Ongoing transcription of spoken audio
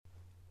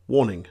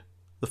Warning: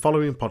 the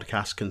following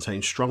podcast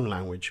contains strong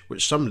language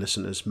which some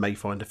listeners may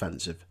find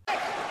offensive.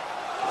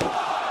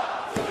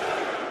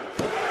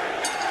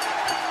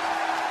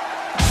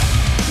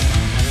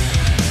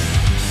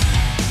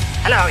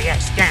 Hello,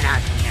 yes, Dan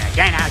Housen here.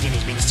 Dan Housen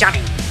has been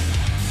summoned,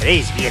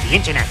 raised via the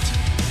internet,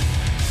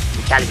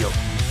 to tell you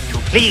to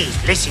please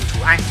listen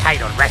to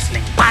Untitled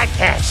Wrestling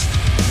Podcast.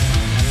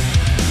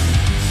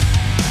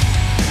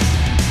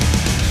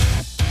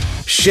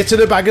 Shit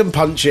in a bag and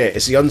punch it.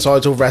 It's the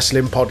Untitled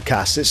Wrestling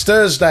Podcast. It's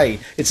Thursday.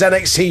 It's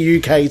NXT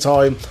UK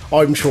time.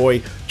 I'm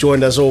Troy,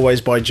 joined as always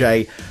by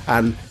Jay,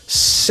 and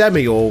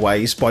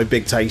semi-always by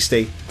Big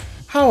Tasty.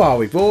 How are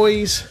we,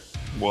 boys?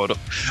 What?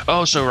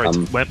 Oh, so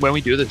right. When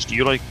we do this, do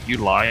you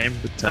lie and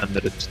pretend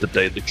that it's the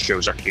day the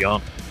show's actually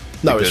on?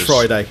 No, it's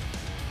Friday.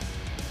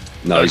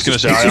 No, I was going to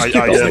say I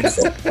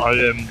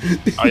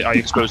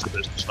exposed the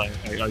business. I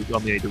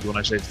on the AW when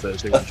I say it's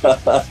Thursday.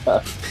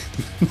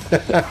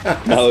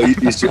 No,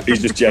 he's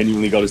just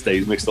genuinely got his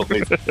days mixed up,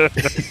 mate. I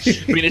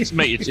mean,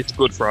 it's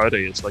Good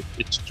Friday.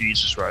 It's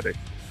Jesus Friday.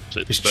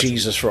 So It's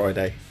Jesus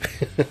Friday.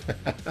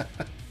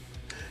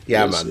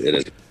 Yeah, man. It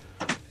is.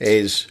 It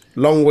is.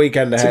 Long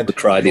weekend ahead.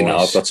 It's Friday now.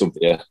 I've got some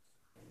beer.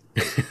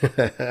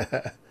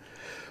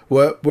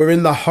 We're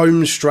in the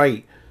home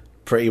straight,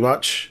 pretty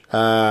much,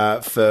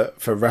 for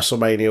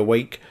WrestleMania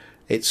week.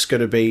 It's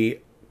going to be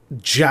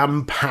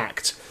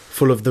jam-packed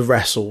full of the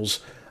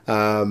wrestles.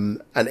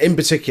 And in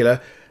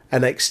particular,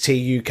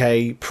 NXT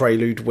UK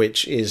Prelude,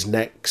 which is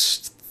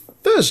next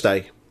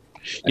Thursday.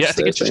 Yeah, I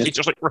think it's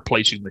just like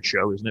replacing the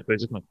show, isn't it,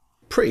 basically?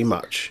 Pretty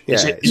much. Yeah,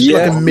 Is it's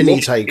like a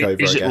mini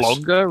takeover, Is I it guess.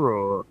 longer,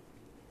 or...?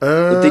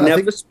 But they I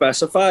never think-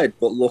 specified,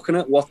 but looking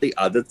at what they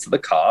added to the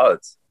card,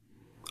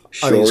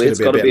 I think surely it's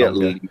got to be at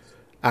longer. least,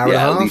 hour and a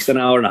half? at least an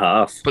hour and a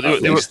half. But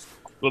at least.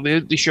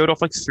 they showed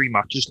off like 3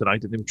 matches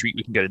tonight, and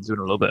we can get into it in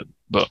a little bit.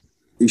 But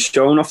He's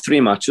showing off 3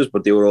 matches,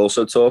 but they were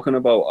also talking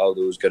about how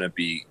there was going to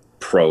be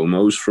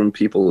promos from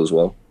people as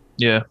well.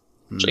 yeah,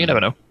 so you never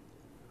know.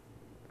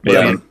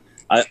 Yeah, Maybe,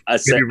 I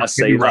say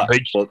maybe that,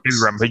 Rampage, but maybe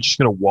Rampage is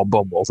going to womp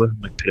on Walter and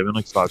like pit him in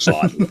like 5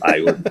 seconds.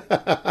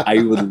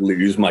 I would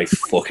lose my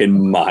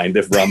fucking mind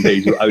if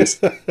Rampage. I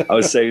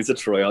was saying to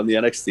Troy on the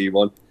NXT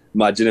one.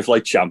 Imagine if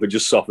like Ciampa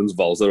just softens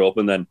Volta up,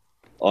 and then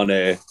on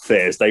a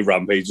Thursday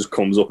Rampage just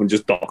comes up and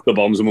just Doctor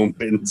bombs him and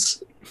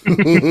wins.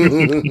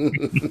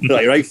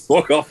 Like, right,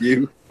 fuck off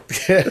you.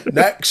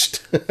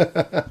 Next.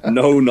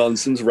 No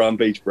nonsense,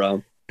 Rampage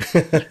Brown.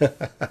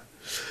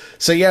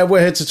 So yeah, we're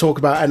here to talk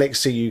about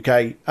NXT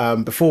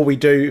UK. Before we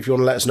do, if you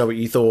want to let us know what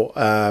you thought,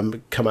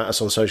 come at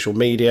us on social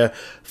media,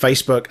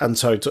 Facebook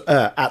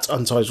at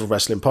Untitled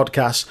Wrestling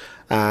Podcast,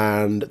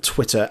 and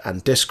Twitter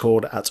and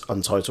Discord at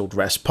Untitled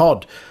Rest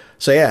Pod.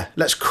 So yeah,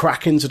 let's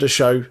crack into the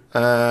show.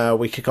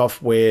 We kick off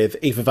with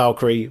Eva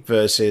Valkyrie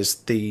versus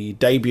the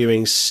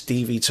debuting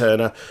Stevie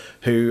Turner,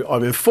 who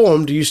I'm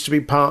informed used to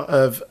be part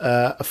of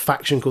a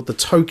faction called the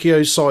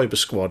Tokyo Cyber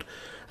Squad.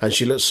 And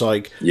she looks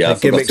like Yeah, I her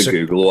forgot gimmicks to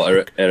Google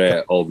what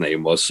her old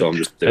name was, so I'm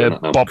just doing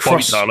it now.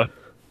 Bobby Tyler.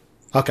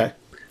 Okay.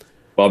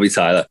 Bobby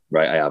Tyler.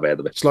 Right, I have heard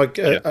of it. It's like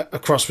a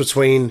cross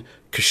between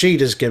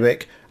Kushida's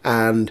gimmick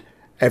and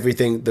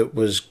everything that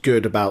was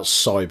good about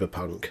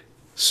Cyberpunk.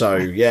 So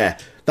yeah,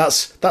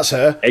 that's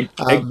her. Egg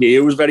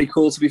Gear was very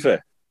cool, to be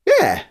fair.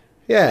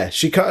 Yeah.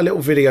 She cut a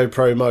little video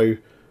promo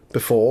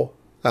before.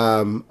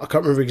 I can't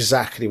remember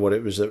exactly what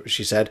it was that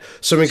she said.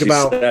 Something She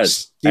about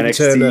says Stevie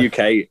Turner.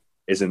 NXT UK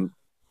is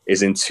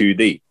in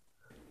 2D,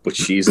 but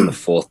she's in the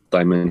 4th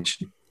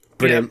dimension.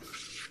 Brilliant.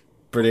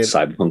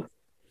 Cyberpunk.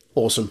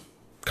 Awesome.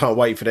 Can't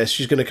wait for this.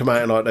 She's going to come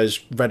out in like those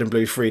red and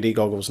blue 3D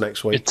goggles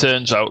next week. It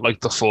turns out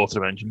like the 4th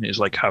dimension is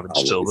like having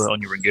silver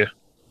on your ring gear.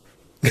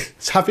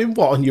 It's having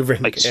what on your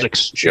ring? Like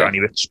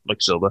shiny bits,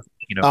 like silver,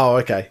 you know. Oh,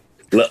 okay.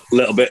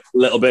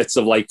 Little bits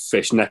of like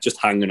fishnet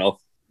just hanging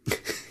off.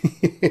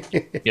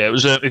 Yeah, it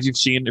was. If you've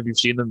seen the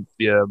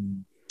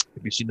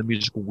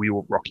musical "We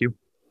Will Rock You,"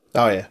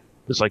 Oh, yeah.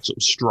 there's like sort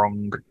of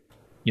strong,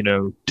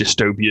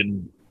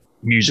 dystopian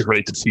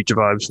music-related future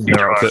vibes from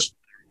her outfit.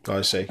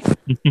 I see.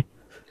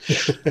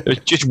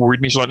 It just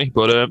worried me slightly,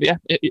 but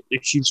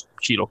she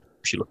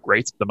looked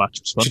great. The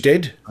match was fun. She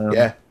did.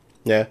 Yeah.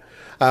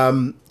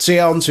 So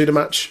yeah, on to the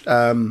match.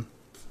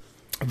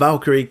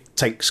 Valkyrie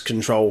takes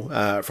control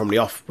from the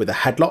off with a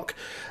headlock.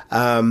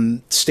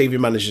 Stevie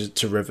manages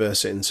to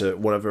reverse it into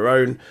one of her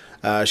own.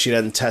 She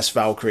then tests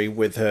Valkyrie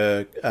with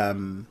her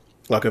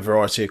like a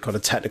variety of kind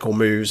of technical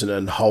moves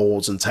and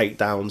holds and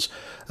takedowns.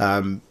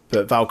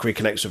 But Valkyrie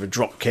connects with a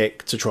drop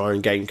kick to try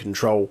and gain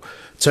control.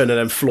 Turner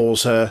then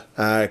floors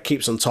her,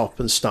 keeps on top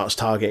and starts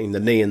targeting the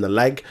knee and the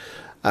leg,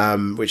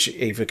 which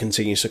Eva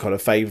continues to kind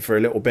of favour for a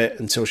little bit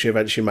until she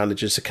eventually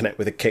manages to connect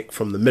with a kick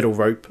from the middle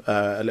rope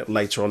a little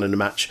later on in the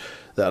match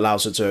that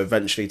allows her to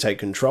eventually take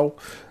control.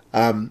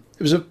 It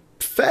was a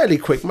fairly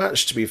quick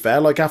match, to be fair.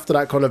 Like, after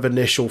that kind of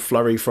initial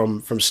flurry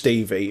from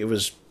Stevie, it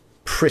was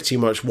pretty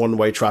much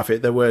one-way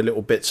traffic. There were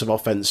little bits of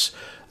offense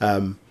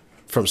from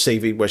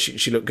Stevie where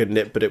she looked good in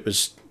it, but it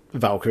was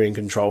Valkyrie in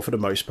control for the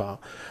most part.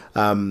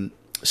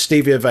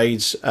 Stevie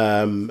evades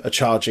a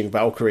charging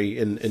Valkyrie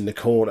in the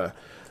corner,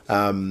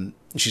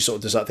 She sort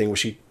of does that thing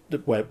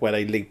where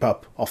they leap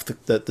up off the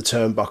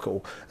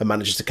turnbuckle and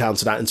manages to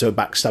counter that into a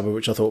backstabber,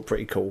 which I thought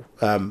pretty cool.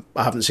 I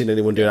haven't seen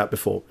anyone do that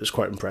before. It's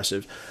quite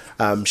impressive.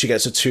 She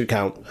gets a 2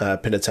 count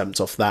pin attempt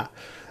off that.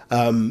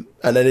 And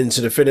then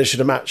into the finish of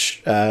the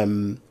match,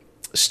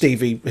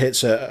 Stevie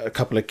hits a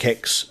couple of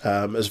kicks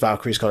as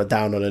Valkyrie's kind of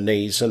down on her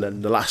knees, and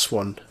then the last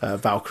one,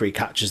 Valkyrie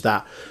catches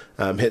that,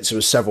 hits her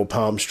with several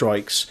palm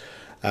strikes,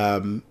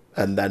 and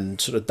then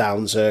sort of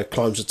downs her,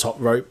 climbs the top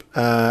rope,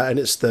 and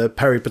it's the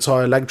Perry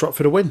Pataya leg drop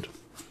for the win.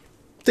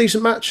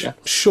 Decent match,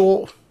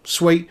 short,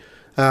 sweet.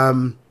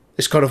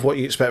 It's kind of what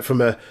you expect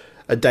from a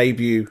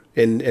debut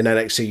in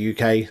NXT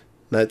UK.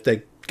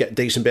 They get a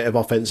decent bit of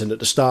offense, and at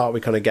the start we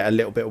kind of get a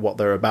little bit of what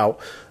they're about.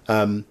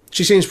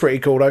 She seems pretty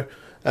cool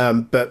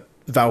though, but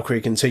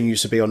Valkyrie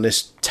continues to be on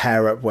this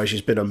tear up where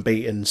she's been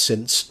unbeaten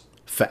since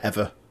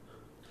forever.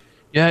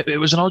 Yeah, it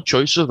was an odd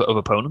choice of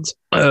opponent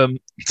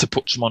to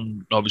put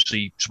someone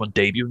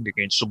debuting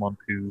against someone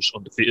who's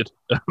undefeated.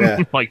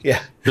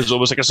 Yeah, There's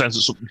almost like a sense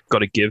that something's got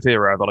to give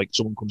here. Either like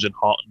someone comes in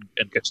hot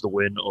and gets the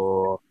win,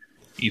 or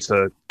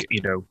either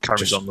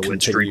carries Just on the win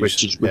continues,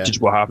 streak, which is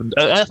what happened.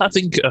 I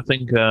think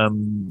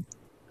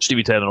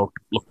Stevie Taylor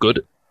looked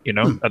good.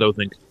 I don't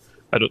think.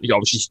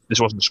 Obviously, this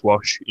wasn't a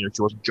squash.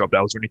 She wasn't jobbed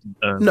out or anything.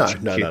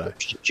 No.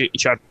 She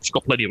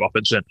got plenty of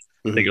offense in.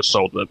 I think it was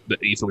sold that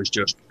Aoife was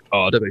just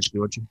harder, basically,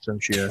 wasn't she? So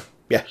she.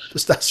 Yeah,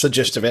 that's the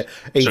gist of it.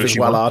 Aoife's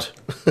well hard.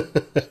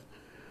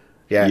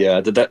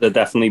 Yeah, they're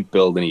definitely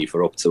building Aoife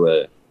up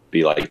to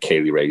be like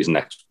Kaylee Ray's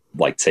next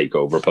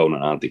takeover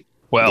opponent, aren't they?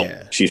 Well,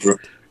 yeah.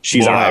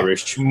 She's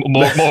Irish.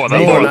 More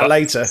on that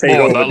later.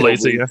 More on that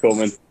later. Yeah.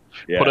 Coming.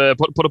 Yeah.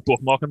 Put a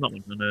bookmark on that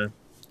one, and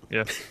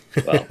yeah.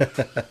 Well,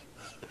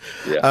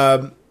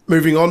 yeah.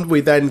 Moving on,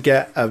 we then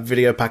get a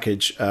video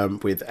package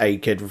with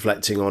A-Kid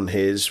reflecting on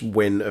his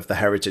win of the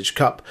Heritage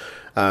Cup.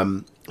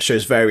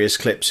 Shows various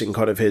clips in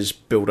kind of his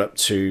build-up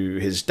to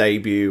his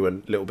debut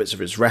and little bits of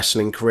his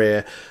wrestling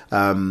career.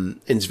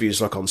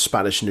 Interviews like on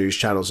Spanish news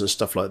channels and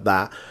stuff like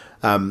that.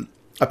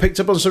 I picked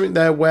up on something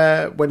there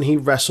where when he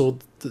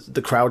wrestled,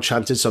 the crowd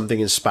chanted something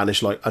in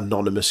Spanish like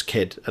Anonymous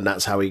Kid, and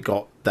that's how he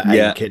got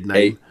the A-Kid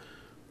name.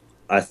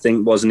 I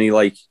think, wasn't he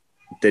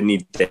didn't he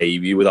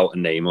debut without a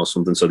name or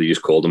something, so they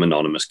just called him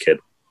Anonymous Kid.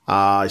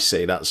 Ah, I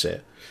see, that's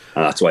it.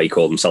 And that's why he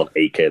called himself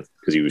A-Kid,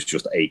 because he was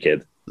just a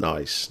kid.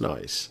 Nice.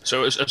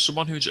 So as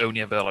someone who's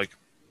only ever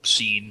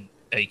seen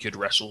A-Kid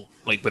wrestle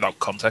without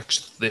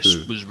context,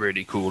 this was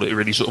really cool. It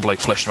really sort of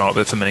fleshed him out a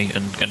bit for me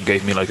and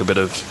gave me a bit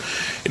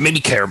of, it made me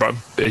care about him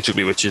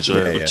basically, which is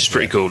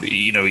pretty cool.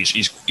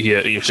 He's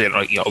saying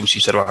obviously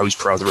said about how he's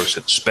proud of the roast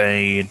in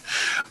Spain,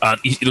 and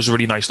he does a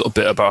really nice little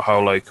bit about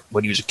how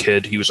when he was a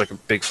kid he was a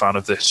big fan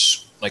of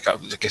this I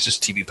guess this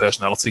TV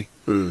personality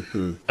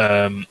who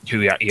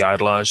he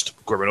idolized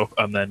growing up,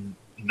 and then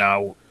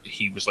now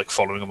he was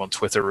following him on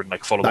Twitter and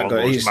following him on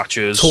all his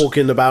matches,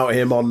 talking about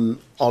him on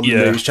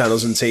news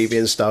channels and TV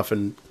and stuff,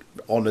 and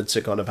honoured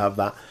to kind of have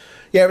that.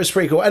 Yeah, it was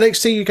pretty cool.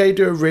 NXT UK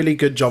do a really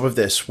good job of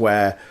this,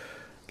 where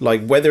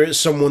whether it's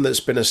someone that's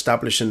been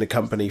established in the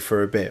company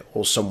for a bit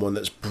or someone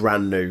that's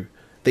brand new,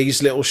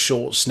 these little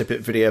short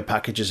snippet video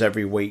packages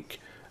every week,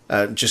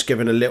 just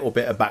giving a little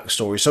bit of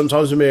backstory.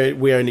 Sometimes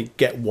we only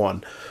get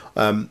one.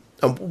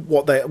 And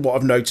what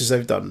I've noticed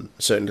they've done,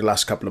 certainly the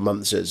last couple of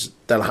months, is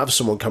they'll have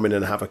someone come in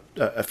and have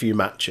a few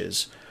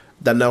matches.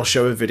 Then they'll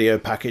show a video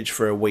package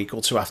for a week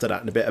or two after that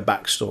and a bit of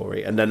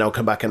backstory. And then they'll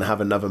come back and have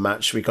another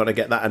match. We kind of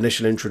get that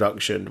initial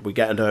introduction. We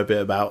get to know a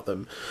bit about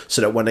them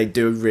so that when they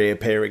do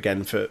reappear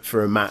again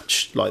for a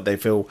match, they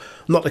feel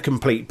not the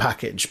complete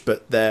package,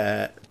 but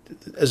they're,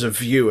 as a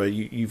viewer,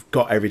 you've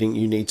got everything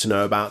you need to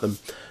know about them.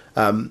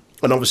 And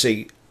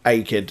obviously,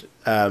 A-Kid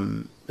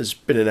has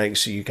been in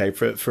NXT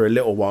UK for a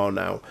little while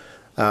now.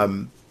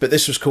 But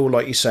this was cool,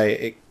 like you say,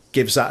 it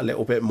gives that a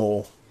little bit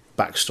more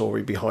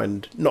backstory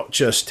behind not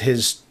just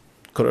his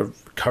kind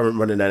of current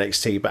run in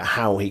NXT, but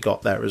how he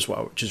got there as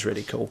well, which is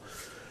really cool.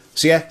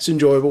 So yeah, it's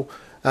enjoyable.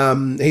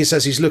 He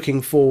says he's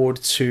looking forward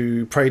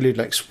to Prelude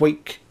next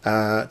week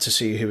to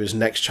see who his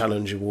next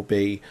challenger will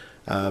be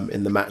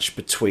in the match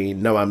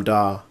between Noam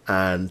Dar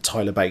and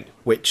Tyler Bate,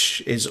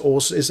 which is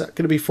that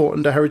going to be fought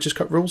under Heritage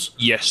Cup rules?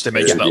 Yes, they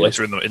mentioned that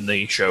later in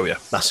the show. Yeah,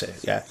 that's it.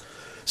 Yeah,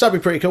 so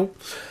that'd be pretty cool.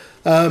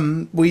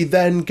 We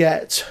then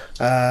get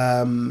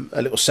a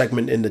little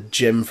segment in the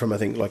gym from, I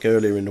think,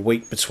 earlier in the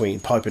week between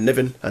Piper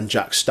Niven and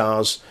Jack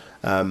Stars.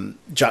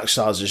 Jack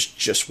Stars is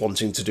just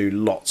wanting to do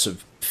lots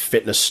of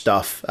fitness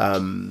stuff.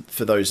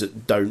 For those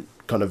that don't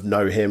kind of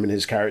know him and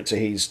his character,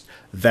 he's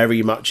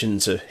very much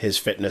into his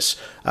fitness.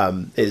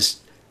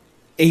 Is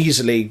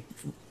easily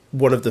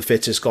one of the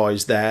fittest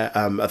guys there.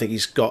 I think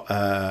he's got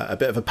a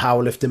bit of a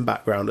powerlifting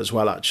background as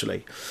well,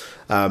 actually.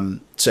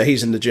 So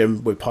he's in the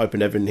gym with Piper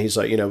Niven. He's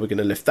like, we're going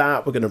to lift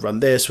that, we're going to run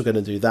this, we're going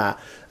to do that.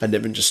 And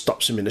Niven just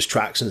stops him in his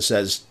tracks and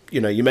says,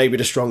 you may be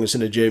the strongest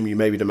in the gym, you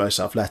may be the most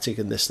athletic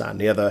and this, that and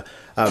the other.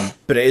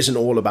 But it isn't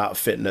all about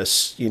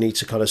fitness. You need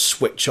to kind of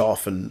switch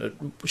off,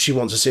 and she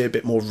wants to see a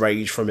bit more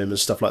rage from him and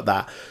stuff like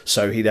that.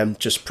 So he then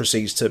just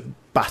proceeds to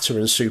batter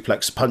and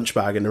suplex a punch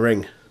bag in the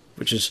ring.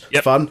 which is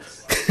Yep. fun.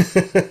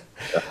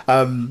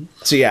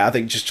 So yeah, I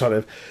think just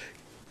trying to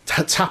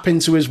tap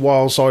into his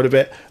wild side a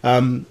bit.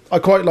 I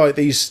quite like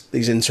these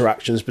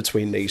interactions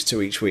between these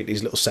two each week.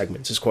 These little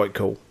segments is quite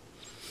cool.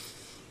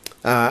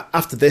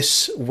 After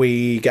this,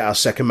 we get our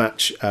second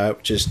match,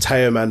 which is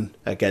Teoman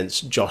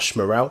against Josh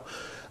Morrell.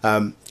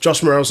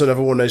 Josh Morrell's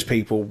another one of those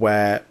people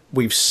where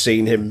we've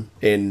seen him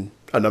in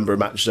a number of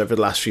matches over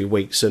the last few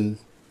weeks, and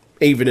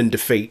even in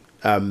defeat,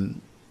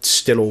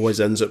 still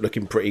always ends up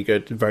looking pretty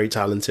good, very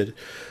talented.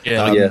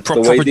 Yeah, like, Yeah,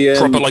 the way proper, the,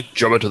 proper like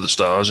jobber to the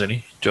stars, isn't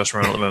he? Just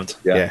around at the moment.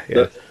 Yeah.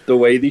 Yeah. The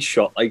way they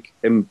shot like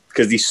him,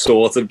 because they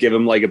sort of give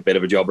him like a bit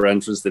of a jobber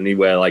entrance, didn't he?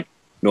 Where like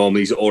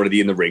normally he's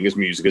already in the ring, his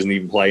music isn't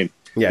even playing.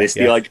 Yeah, This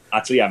yeah. they like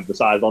actually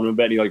emphasised on him a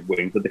bit. And he like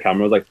winked at the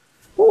camera. I was like,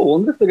 oh, I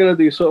wonder if they're gonna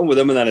do something with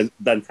him. And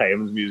then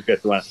Taeman's music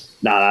gets went.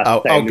 Nah,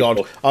 that's Oh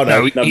God! Oh No,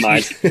 no! he- never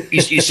mind.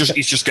 he's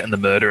just getting the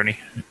murder, isn't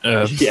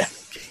he? Yeah,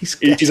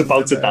 he's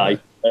about to die.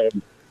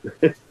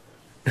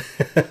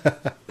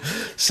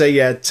 So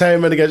yeah,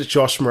 Teoman against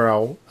Josh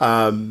Morrell.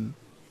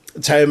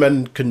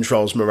 Teoman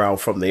controls Morrell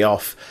from the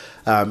off,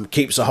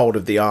 keeps a hold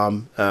of the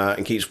arm,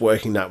 and keeps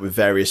working that with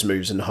various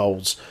moves and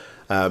holds.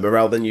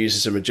 Morrell then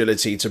uses some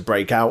agility to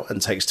break out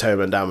and takes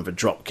Teoman down with a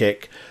drop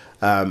kick.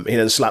 He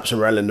then slaps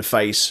Morrell in the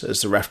face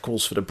as the ref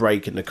calls for the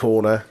break in the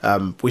corner.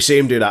 We see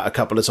him do that a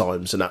couple of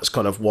times, and that's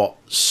kind of what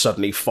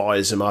suddenly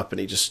fires him up,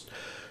 and he just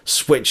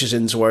switches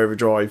into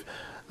overdrive.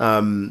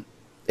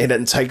 He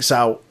then takes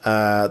out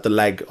the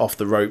leg off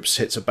the ropes,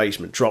 hits a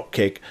basement drop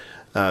kick,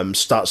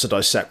 starts to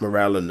dissect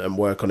Morrell and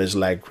work on his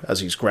leg as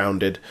he's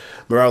grounded.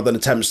 Morrell then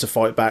attempts to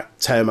fight back.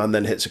 Teoman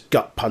then hits a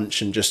gut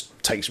punch and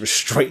just takes him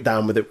straight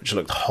down with it, which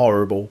looked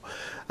horrible.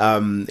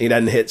 He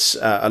then hits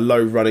a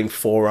low running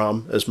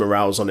forearm as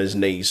Morrell's on his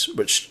knees,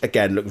 which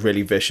again looked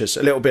really vicious.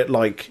 A little bit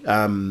like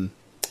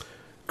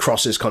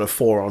Cross's kind of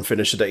forearm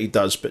finisher that he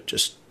does, but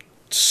just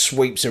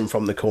sweeps him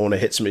from the corner,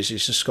 hits him as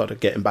he's just got to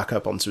get him back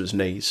up onto his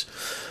knees.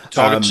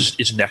 Targets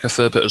his neck a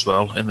fair bit as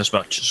well in this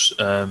match.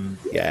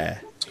 Yeah,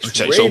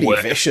 it's Okay, so really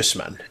work. vicious,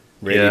 man.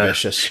 Really Yeah.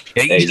 vicious.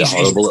 Yeah, He's a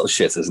horrible little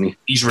shit, isn't he?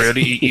 He's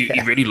really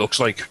he really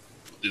looks like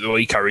the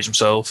way he carries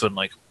himself and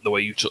like the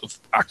way you sort of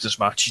act this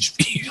match.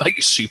 He's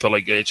like super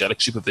like energetic,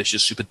 super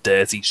vicious, super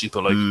dirty,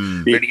 super like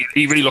really,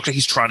 he really looks like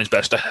he's trying his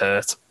best to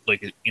hurt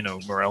like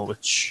Morrell,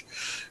 which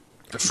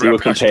They were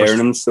comparing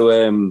him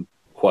to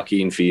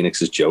Joaquin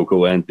Phoenix's Joker,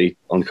 weren't they,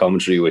 on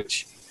commentary?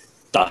 Which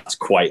that's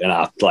quite an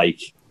apt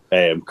like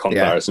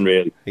comparison,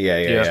 really. Yeah.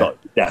 Yeah. So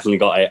definitely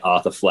got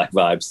Arthur Fleck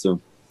vibes to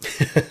him.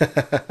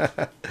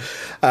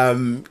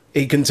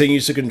 He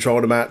continues to control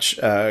the match,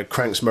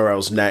 cranks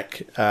Morrell's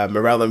neck.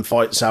 Morrell then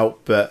fights out,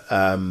 but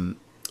off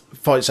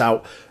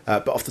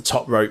the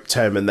top rope,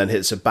 Teoman then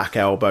hits a back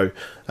elbow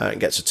and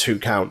gets a 2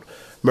 count.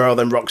 Morrell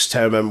then rocks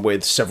Teoman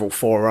with several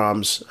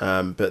forearms,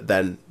 but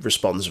then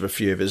responds with a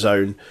few of his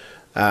own.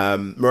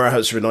 Morrell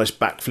has a nice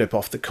backflip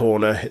off the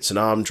corner, hits an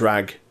arm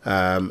drag,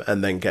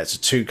 and then gets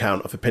a 2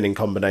 count off a pinning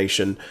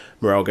combination.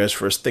 Morrell goes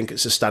for I think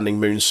it's a standing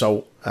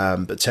moonsault,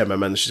 but Teoman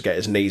manages to get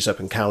his knees up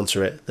and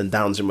counter it, then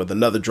downs him with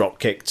another drop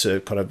kick to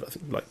kind of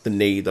like the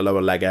knee, the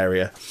lower leg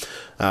area.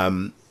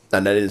 And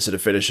then into the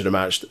finish of the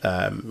match,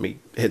 he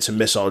hits a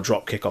missile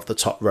drop kick off the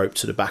top rope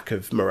to the back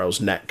of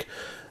Morrell's neck,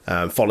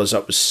 follows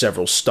up with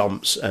several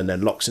stomps, and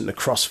then locks in the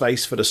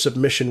crossface for the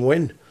submission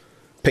win.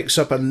 Picks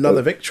up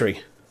another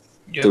victory.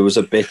 Yeah. There was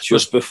a bit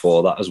just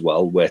before that as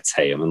well where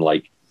Teoman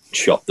like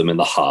chopped them in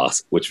the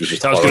heart, which was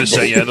just. I was going to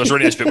horrible. say, yeah, there was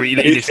really nice bit where he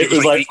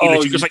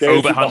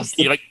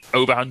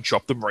overhand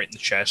chopped him right in the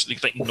chest. He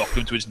like knocked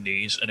him to his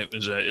knees, and it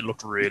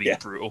looked really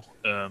brutal.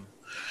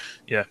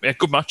 Yeah,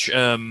 good match.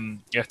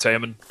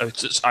 Teoman.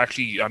 It's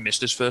actually I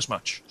missed his first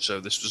match, so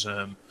this was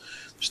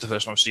the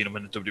first time I've seen him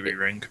in the WWE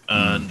ring,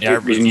 and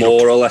It was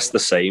more or less the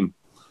same,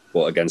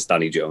 but against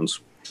Danny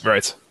Jones.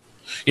 right.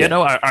 Yeah,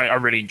 no, I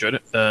really enjoyed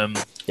it.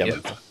 Yeah.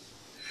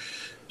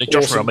 Like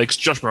Josh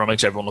Morrell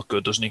makes everyone look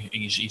good, doesn't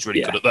he? He's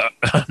really good at that,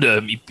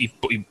 and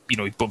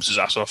he bumps his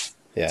ass off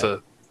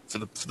for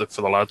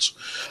the lads.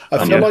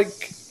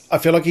 I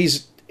feel like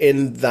he's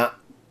in that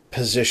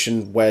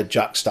position where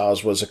Jack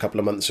Stars was a couple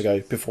of months ago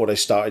before they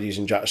started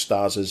using Jack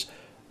Stars as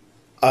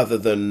other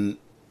than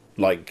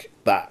like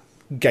that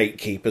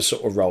gatekeeper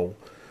sort of role,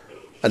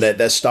 and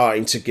they're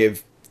starting to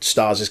give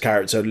Stars'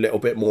 character a little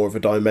bit more of a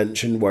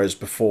dimension, whereas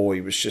before he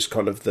was just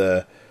kind of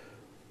the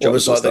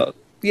almost like the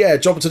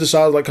jobber to the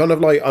side, like kind of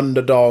like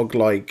underdog,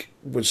 like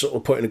would sort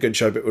of put in a good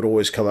show but would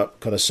always come up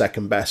kind of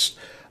second best.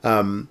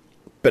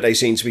 But they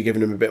seem to be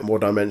giving him a bit more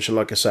dimension,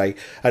 like I say,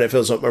 and it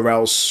feels like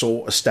Morrell's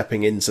sort of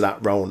stepping into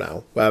that role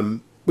now,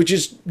 which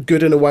is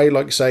good in a way.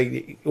 Like I say,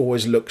 he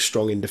always looks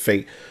strong in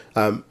defeat,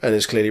 and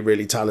is clearly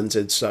really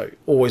talented, so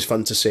always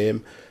fun to see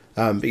him.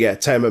 But yeah,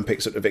 Teoman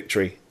picks up the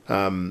victory.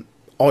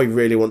 I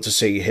really want to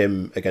see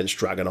him against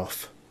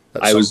Dragunov.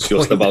 I was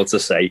just about to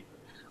say,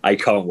 I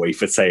can't wait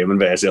for Teoman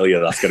versus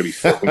Ilya. That's going to be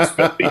fucking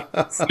filthy.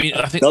 I mean,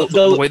 I think They'll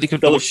the way they can.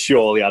 have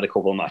surely had a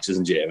couple of matches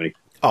in Germany.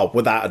 Oh,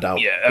 without a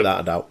doubt. Yeah, without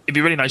a doubt. It'd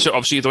be really nice.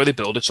 Obviously, the way they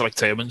build it, so like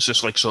Teoman's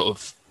just like sort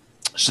of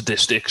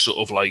sadistic, sort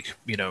of like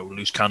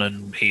loose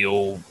cannon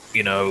heel,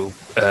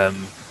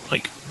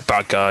 like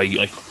bad guy,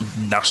 like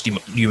nasty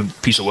human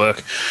piece of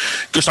work.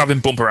 Just have him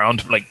bump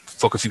around, like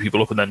fuck a few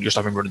people up, and then just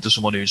have him run into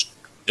someone who's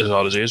as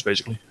hard as he is,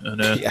 basically.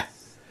 And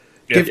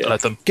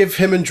give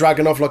him and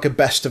Dragunov like a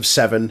best of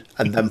 7,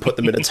 and then put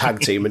them in a tag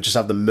team and just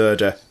have them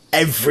murder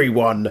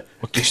everyone.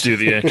 Just do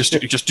the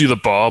just do the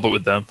bar, but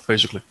with them,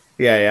 basically.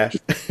 Yeah.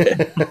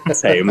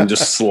 Say him and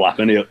just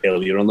slapping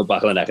Ilya on the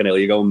back of the neck, and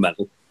Ilya going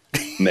mental,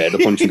 murder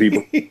punching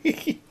people.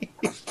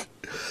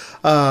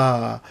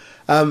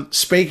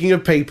 Speaking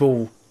of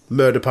people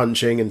murder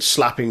punching and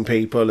slapping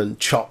people and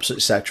chops,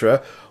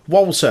 etc.,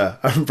 Walter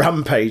and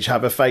Rampage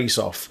have a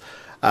face-off.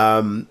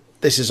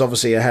 This is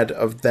obviously ahead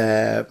of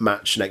their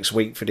match next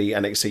week for the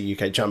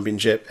NXT UK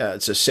Championship.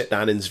 It's a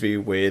sit-down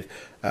interview with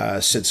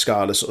Sid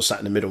Scala sort of sat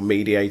in the middle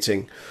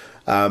mediating.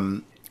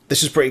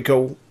 This is pretty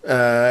cool.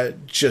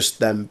 Just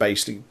them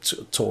basically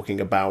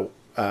talking about...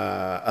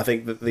 I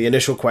think that the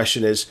initial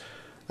question is...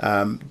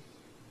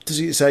 does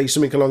he say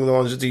something along the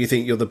lines of, do you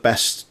think you're the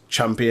best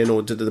champion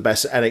or the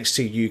best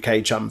NXT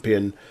UK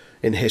champion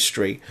in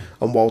history?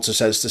 And Walter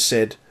says to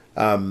Sid,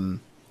 am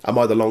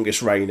I the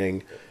longest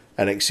reigning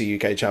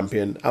NXT UK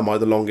champion? Am I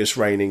the longest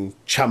reigning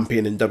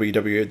champion in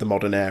WWE of the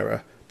modern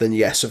era? Then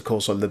yes, of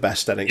course, I'm the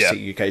best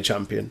NXT UK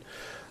champion.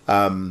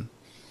 And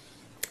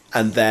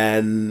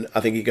then I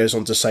think he goes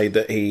on to say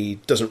that he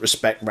doesn't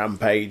respect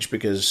Rampage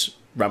because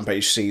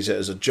Rampage sees it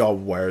as a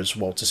job, whereas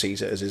Walter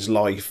sees it as his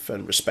life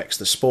and respects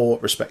the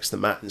sport, respects the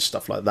mat and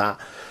stuff like that.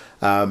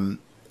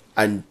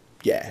 And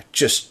yeah,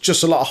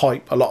 just a lot of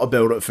hype, a lot of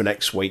build-up for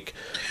next week.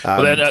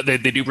 But then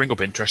they do bring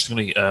up,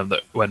 interestingly,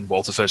 that when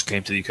Walter first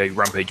came to the UK,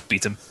 Rampage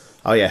beat him.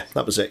 Oh yeah,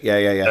 that was it.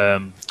 Yeah.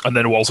 And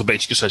then Walter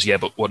basically says, "Yeah,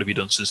 but what have you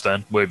done since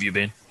then? Where have you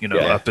been? You know,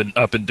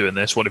 I've been doing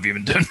this. What have you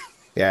been doing?"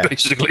 Yeah,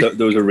 basically.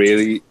 There was a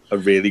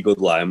really good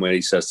line where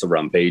he says to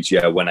Rampage,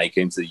 "Yeah, when I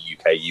came to the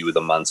UK, you were the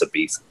man to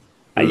beat,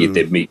 and you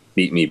did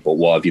beat me. But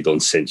what have you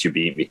done since you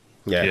beat me?"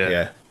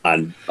 Yeah.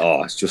 And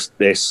it's just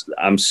this.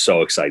 I'm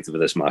so excited for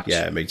this match.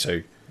 Yeah, me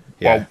too.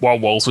 Yeah. While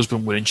Walter's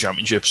been winning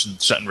championships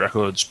and setting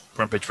records,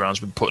 Rampage Brown's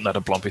been putting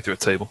Adam Blumpy through a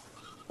table.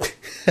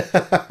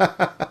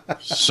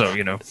 So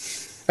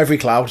every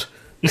cloud.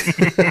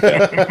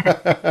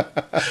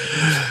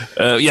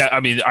 I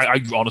mean, I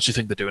honestly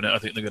think they're doing it. I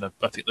think they're gonna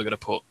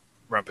put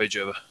Rampage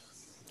over.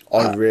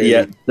 I really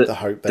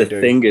hope they do.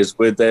 The thing is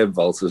with their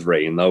Walter's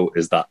reign though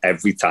is that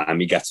every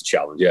time he gets a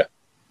challenger,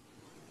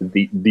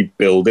 they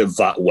build it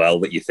that well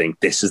that you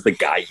think this is the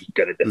guy you're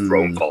gonna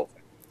dethrone Walter,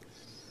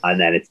 and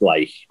then it's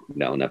like,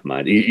 no, never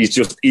mind. He is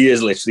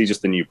literally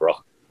just the new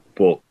Brock,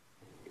 but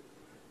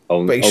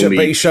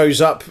he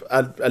shows up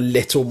a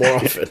little more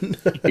often.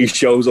 He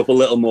shows up a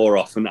little more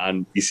often,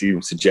 and he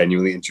seems to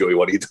genuinely enjoy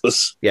what he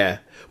does. Yeah.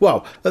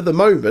 Well, at the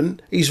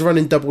moment, he's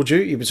running double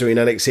duty between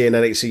NXT and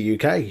NXT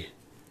UK.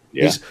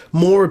 Yeah. He's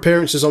more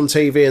appearances on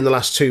TV in the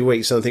last 2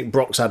 weeks than I think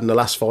Brock's had in the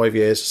last 5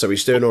 years, so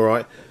he's doing all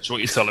right. So what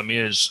you're telling me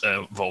is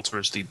Walter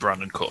is the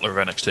Brandon Cutler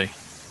of NXT?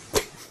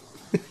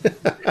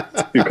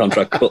 New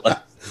contract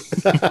Cutler.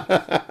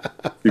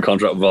 New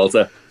contract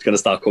Walter. He's going to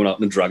start coming out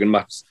in the Dragon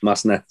mass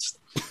next.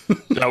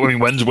 I mean,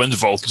 when's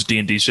Walter's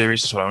D&D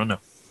series? That's what I don't know.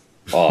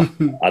 Oh,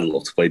 I'd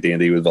love to play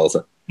D&D with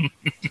Walter.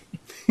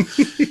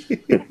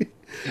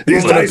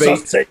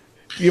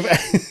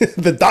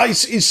 The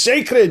dice is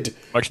sacred.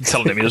 Imagine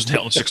telling him he doesn't hit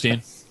on 16.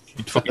 You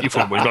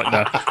fucking win right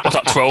now. What's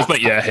that, 12,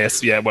 mate? Yeah,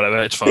 hit. Yeah,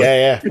 whatever. It's fine.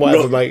 Yeah,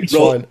 whatever, mate. It's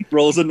fine.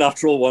 Rolls a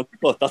natural 1.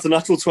 Look, that's a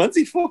natural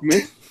 20. Fuck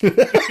me. He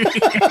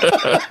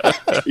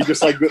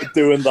just like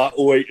doing that,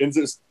 waiting,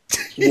 just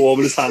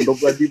warming his hand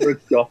up ready for a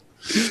shot.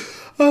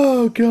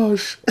 Oh,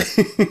 gosh.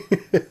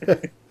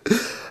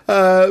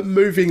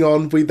 Moving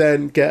on, we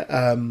then get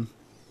a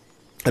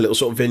little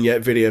sort of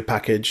vignette video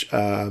package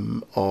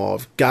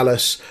of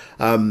Gallus.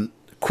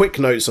 Quick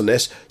notes on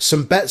this.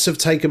 Some bets have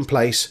taken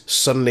place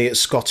suddenly at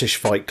Scottish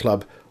Fight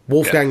Club.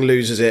 Wolfgang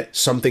loses it.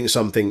 Something.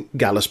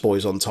 Gallus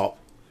boys on top.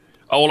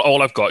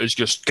 All I've got is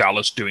just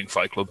Gallus doing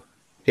Fight Club.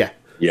 Yeah.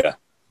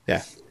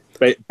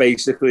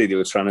 Basically, they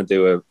were trying to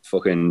do a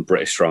fucking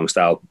British strong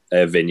style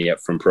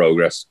vignette from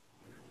Progress.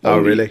 Oh,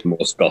 really?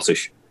 More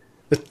Scottish.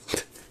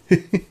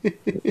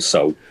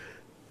 So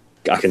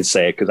I can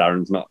say it because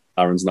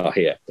Aaron's not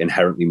here.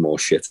 Inherently more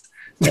shit.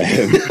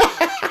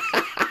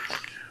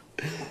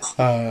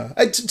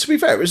 To be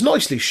fair, it was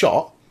nicely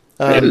shot.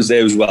 It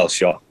was well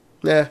shot.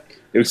 Yeah,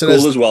 it was cool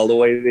as well the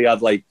way they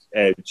had like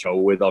Joe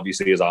with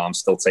obviously his arm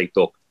still taped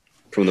up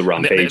from the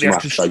Rampage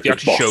match, like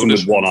boxing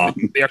with one arm.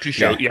 They actually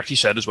showed. He actually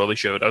said as well. They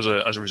showed as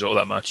a result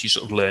of that match, he's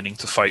sort of learning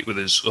to fight with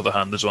his other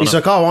hand as well. He's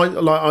like,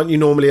 aren't you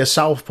normally a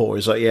southpaw?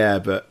 He's like, yeah,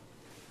 but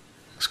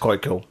it's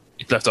quite cool.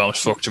 His left arm's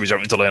fucked, so he's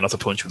having to learn how to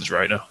punch with his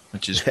right now,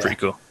 which is pretty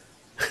cool.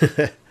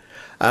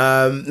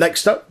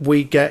 Next up,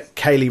 we get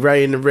Kaylee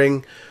Ray in the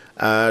ring.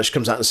 She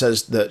comes out and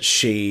says that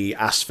she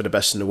asked for the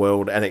best in the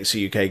world.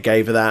 NXT UK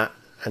gave her that,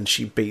 and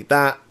she beat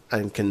that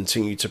and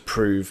continued to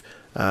prove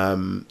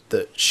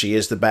that she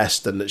is the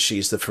best and that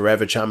she's the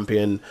forever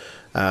champion.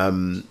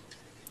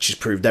 She's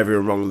proved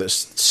everyone wrong that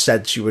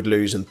said she would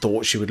lose and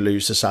thought she would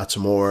lose to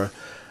Satomura.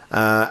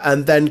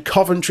 And then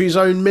Coventry's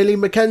own Millie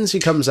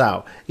McKenzie comes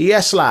out.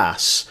 Yes,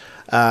 lass.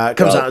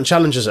 comes out and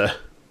challenges her.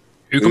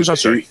 Who comes out?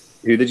 Sorry.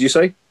 Who did you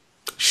say?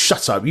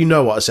 Shut up! You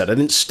know what I said. I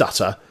didn't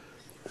stutter.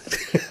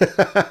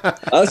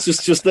 That's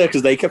just there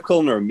because they kept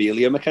calling her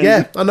Amelia Mackenzie.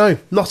 Yeah, I know.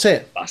 Not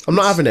it. Bastards. I'm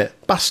not having it.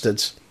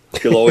 Bastards.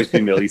 She'll always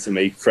be Millie to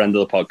me. Friend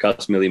of the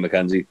podcast, Millie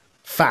Mackenzie.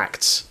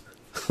 Facts.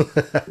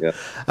 Yeah.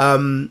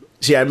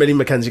 So yeah, Millie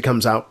Mackenzie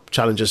comes out,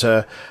 challenges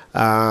her,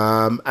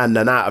 and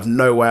then out of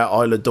nowhere,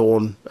 Isla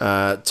Dawn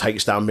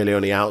takes down Millie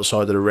on the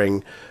outside of the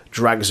ring,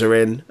 drags her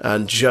in,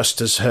 and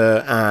just as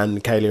her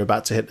and Kaylee are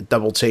about to hit the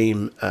double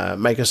team,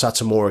 Meiko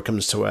Satomura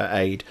comes to her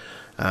aid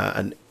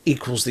and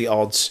equals the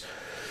odds.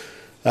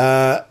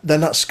 Then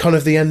that's kind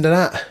of the end of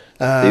that.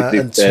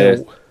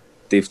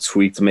 They've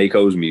tweaked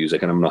Mako's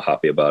music, and I'm not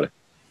happy about it.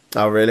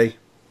 Oh, really?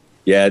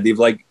 Yeah, they've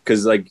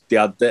because they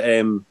had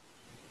the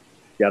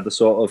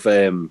sort of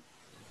I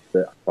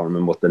can't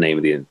remember what the name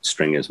of the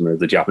string is,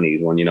 the Japanese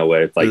one,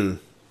 where it's like,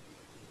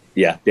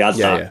 they had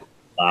that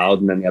loud,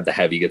 and then they had the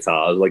heavy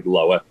guitars like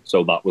lower,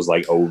 so that was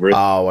like over it.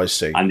 Oh, I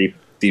see. And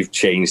they've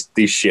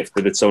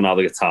shifted it, so now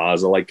the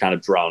guitars are like kind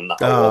of drowning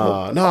that.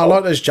 No, I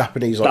like those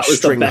Japanese like that was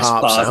string the best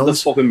harp part sounds. of the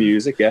fucking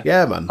music, yeah.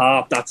 Yeah, man.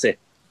 Harp, that's it.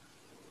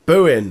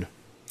 Booing.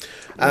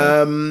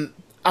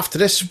 After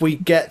this, we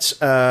get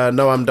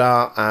Noam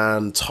Dar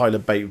and Tyler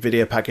Bate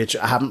video package.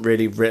 I haven't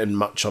really written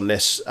much on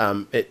this.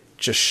 It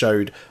just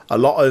showed a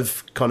lot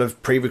of kind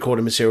of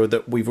pre-recorded material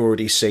that we've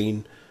already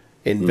seen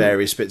in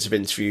various bits of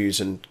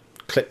interviews and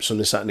clips on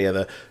this, that, and the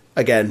other.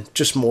 Again,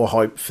 just more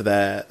hype for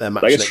their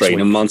match Like a next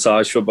training week.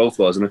 montage for both,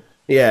 wasn't it?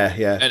 Yeah,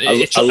 yeah. And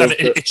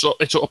it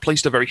sort of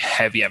placed a very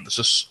heavy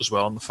emphasis as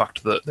well on the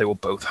fact that they will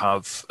both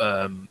have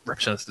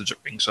representatives at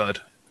ringside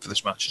for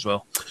this match as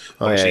well.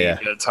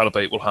 Obviously, Tyler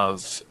Bate will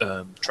have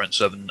Trent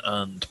Seven,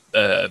 and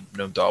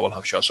Noam Dar will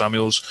have Shah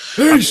Samuels.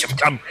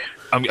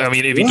 I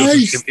mean,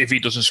 if he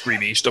doesn't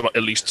scream East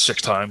at least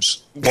 6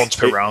 times, once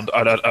per round,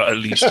 at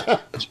least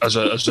as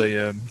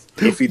a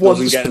if he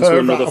doesn't get into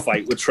another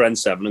fight with Trent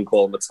Seven and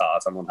call him a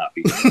tart, I'm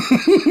unhappy.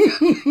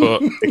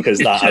 Because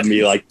that had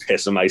me like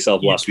pissing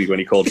myself last week when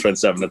he called Trent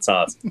Seven a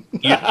tart.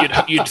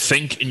 You'd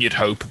think and you'd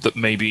hope that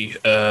maybe,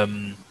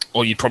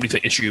 or you'd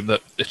probably assume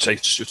that it's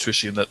safe to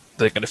assume that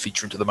they're going to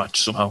feature into the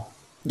match somehow.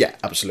 Yeah,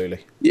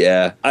 absolutely.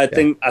 Yeah, I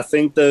think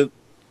that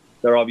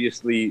they're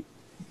obviously.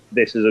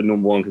 This is a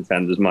number 1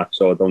 contenders match,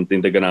 so I don't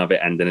think they're going to have it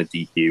end in a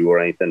DQ or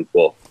anything,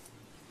 but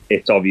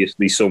it's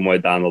obviously somewhere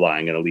down the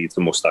line going to lead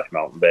to Mustache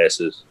Mountain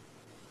versus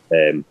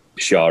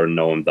Shah and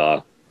Noam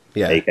Dar,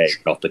 aka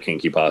not the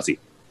Kinky Party.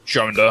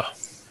 Shah and Dar.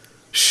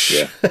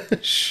 Yeah.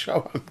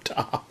 Shah and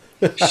Dar.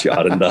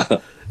 Shah and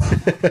Dar.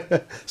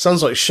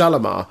 Sounds like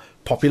Shalimar,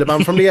 popular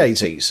band from the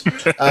 80s.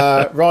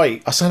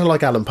 Right, I sounded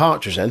like Alan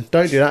Partridge then.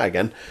 Don't do that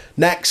again.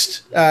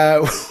 Next,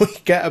 we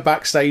get a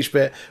backstage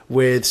bit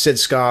with Sid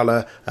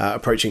Scala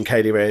approaching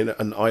Kaylee Ray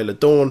and Isla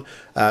Dawn,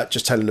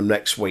 just telling them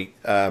next week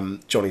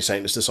Johnny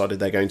Saint has decided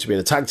they're going to be in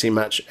a tag team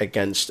match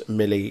against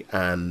Millie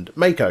and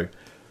Meiko.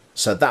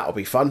 So that'll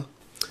be fun.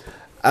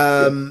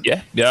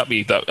 Yeah, I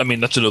mean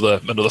that's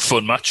another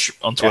fun match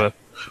onto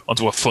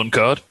a fun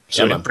card.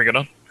 So bring it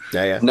on.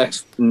 Yeah.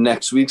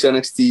 Next week's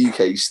NXT UK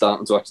is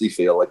starting to actually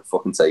feel like a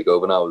fucking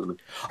takeover now, isn't it?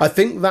 I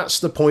think that's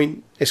the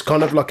point. It's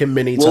kind of like a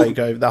mini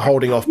takeover. They're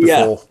holding off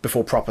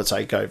before proper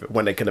takeover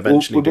when they can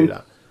eventually do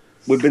that.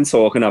 We've been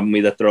talking, haven't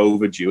we, that they're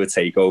overdue a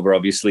takeover.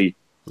 Obviously,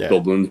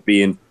 Dublin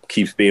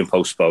keeps being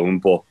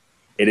postponed, but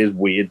it is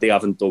weird they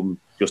haven't done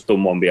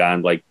one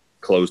behind like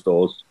closed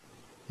doors.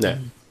 Yeah,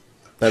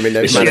 I mean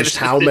they've managed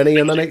how many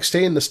in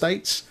NXT in the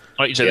States?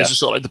 Like you said, this is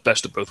sort of like the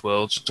best of both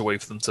worlds. It's a way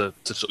for them to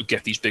sort of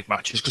get these big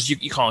matches, because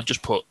you can't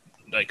just put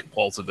like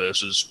Walter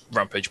versus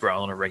Rampage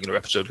Brown on a regular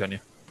episode, can you?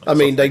 I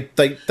mean, they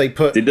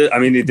put they did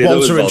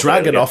Walter and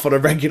Dragunov on a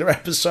regular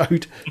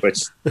episode,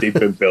 which they've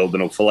been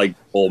building up for like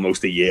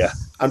almost a year.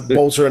 And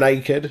Walter and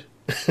A-Kid,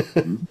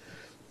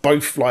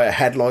 both like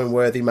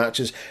headline-worthy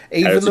matches.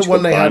 Even the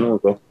one they had,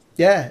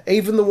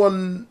 even the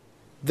one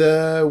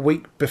the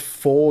week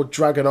before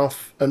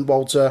Dragunov and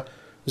Walter.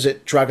 Was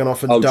it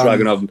Dragunov and Dunn?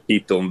 Dragunov and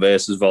Pete Dunne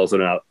versus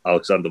Walter and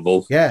Alexander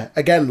Wolf. Yeah,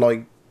 again,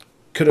 like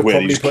could have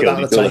probably put that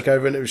on a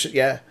takeover, and it was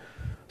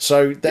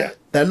So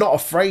they're not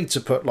afraid to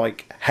put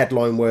like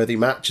headline-worthy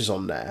matches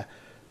on there,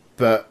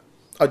 but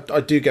I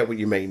do get what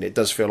you mean. It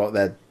does feel like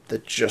they're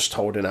just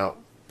holding out,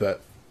 but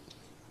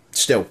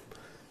still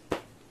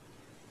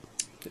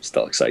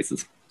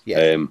excited.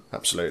 Yeah,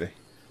 absolutely.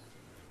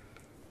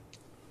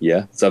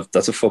 Yeah,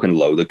 that's a fucking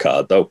loaded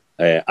card though.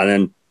 And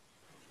then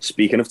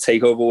speaking of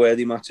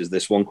takeover-worthy matches,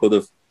 this one could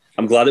have.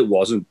 I'm glad it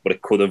wasn't, but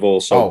it could have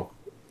also.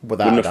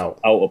 Without a doubt,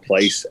 out of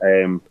place.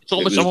 I'm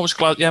almost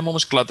glad. Yeah, I'm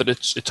almost glad that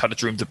it's had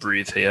its room to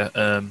breathe here.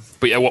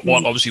 But yeah,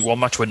 obviously one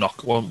match one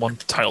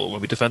title will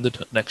be defended.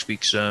 Next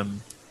week's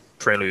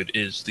prelude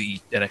is the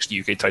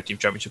NXT UK Tag Team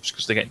Championships,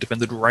 because they're getting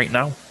defended right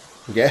now.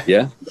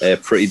 Yeah.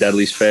 Pretty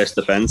Deadly's first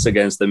defense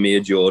against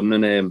Amir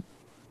Jordan and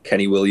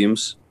Kenny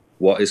Williams.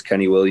 What is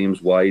Kenny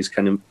Williams? Why is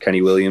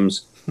Kenny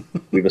Williams?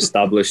 We've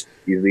established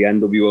he's the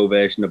NWO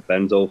version of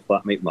Ben's old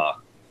flatmate Mark.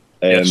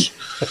 Yes.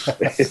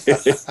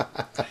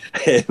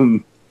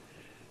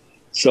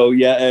 So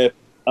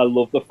I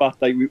love the fact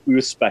that we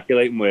were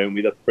speculating, weren't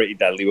we, that Pretty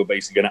Deadly were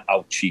basically going to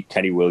out-cheat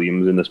Kenny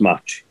Williams in this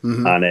match.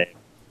 And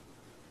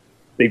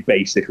they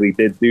basically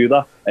did do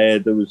that.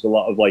 There was a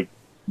lot of like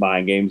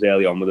mind games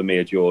early on with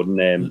Amir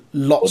Jordan.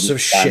 Lots of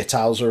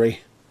shithousery.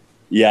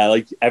 Yeah,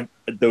 like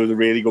there was a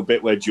really good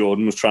bit where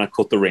Jordan was trying to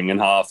cut the ring in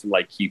half and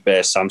like keep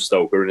Sam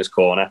Stoker in his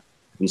corner.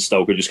 And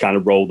Stoker just kind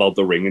of rolled out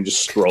the ring and just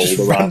strolled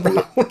around.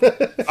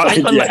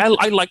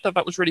 I like that.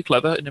 That was really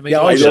clever. And it made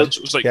sense.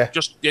 It was like,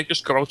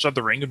 just go outside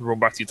the ring and run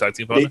back to your tag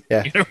team partner.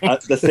 You know?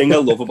 The thing I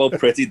love about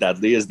Pretty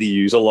Deadly is they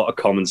use a lot of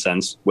common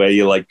sense where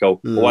you like go,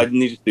 why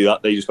didn't you just do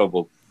that? They just go,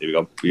 well, here we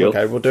go.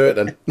 Okay, we'll do it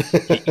then.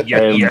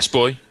 Yes,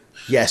 boy.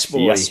 Yes,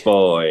 boy. Yes,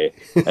 boy.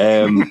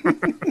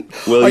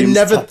 Williams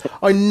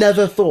I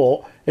never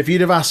thought if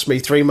you'd have asked me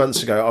 3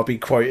 months ago, I'd be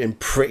quoting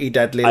Pretty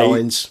Deadly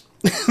lines.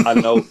 I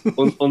know.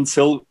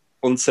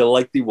 Until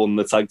like they won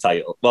the tag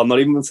title. Well, not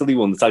even until they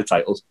won the tag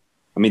titles.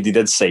 I mean, they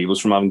did save us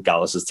from having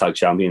Gallus as tag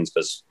champions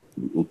because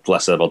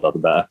less said about that, the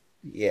better.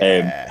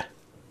 Yeah.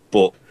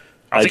 But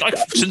I think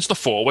since the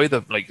 4-way,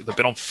 they've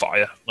been on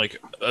fire, like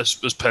as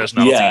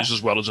personalities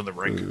as well as in the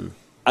ring.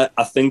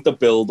 I think the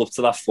build up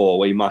to that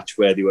 4-way match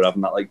where they were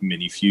having that like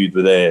mini feud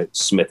with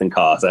Smith and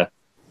Carter,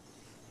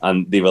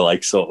 and they were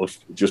like sort of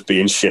just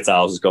being shit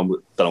houses, going,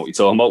 don't know what you're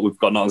talking about. We've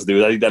got nothing to do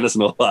with Eddie Dennis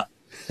and all that.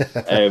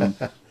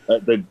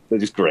 They're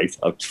just great.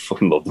 I just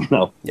fucking love them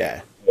now.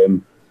 Yeah.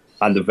 And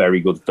they're very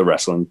good at the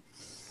wrestling.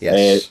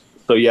 Yes.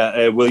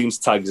 Williams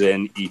tags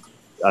in,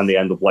 and they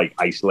end up like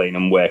isolating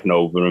him, working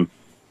over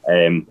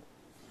him.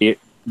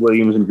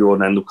 Williams and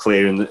Jordan end up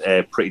clearing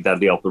Pretty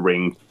Deadly out the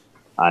ring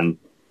and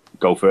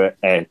go for it.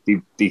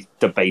 They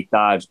debate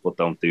dives, but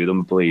don't do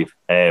them, I believe.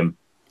 A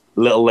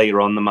little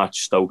later on in the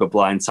match, Stoker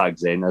blind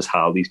tags in as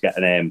Harley's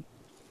getting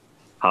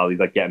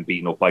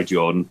beaten up by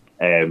Jordan.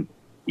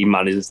 He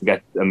manages to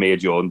get Amir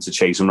Jordan to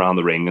chase him around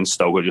the ring, and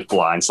Stoker just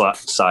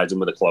blindsides him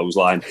with a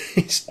clothesline.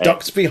 He's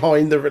ducked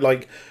behind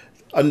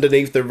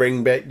underneath the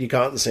ring bit. You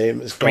can't see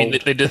him. It's gold. I mean,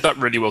 they did that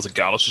really well to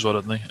Gallus as well,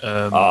 didn't they?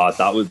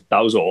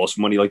 That was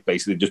awesome when he like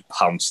basically just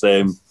pounced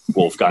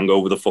Wolfgang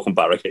over the fucking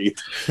barricade.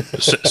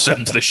 Sent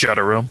him to the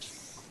Shadow Realm.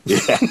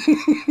 Yeah.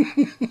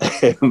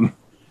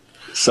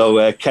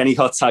 So Kenny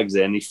hot tags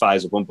in. He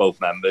fires up on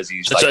both members.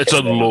 It's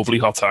a lovely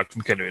hot tag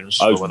from Kenny Williams.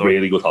 That was a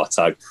really good hot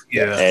tag.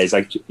 Yeah.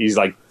 He's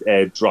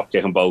drop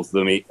kicking both of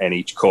them in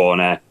each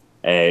corner.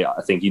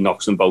 I think he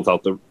knocks them both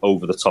out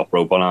over the top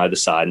rope on either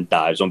side and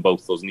dives on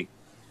both, doesn't he?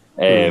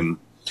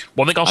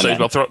 One thing I'll say as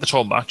well throughout this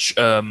whole match,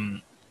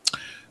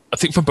 I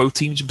think for both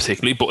teams in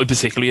particularly, but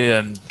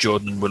particularly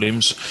Jordan and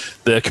Williams,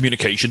 the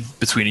communication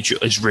between each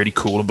other is really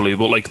cool and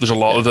believable. Like there's a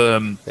lot of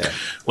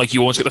like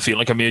you always get the feeling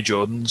like Amir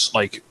Jordan's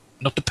like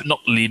not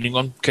leaning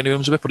on Kenny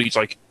Williams a bit, but he's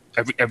like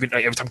every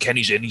time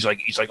Kenny's in, he's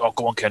like, oh,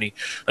 go on, Kenny.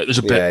 Like there's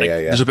a bit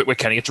there's a bit where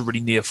Kenny gets a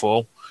really near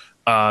fall,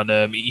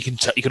 and you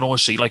can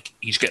almost see like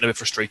he's getting a bit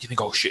frustrated. You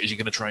think, oh shit, is he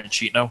going to try and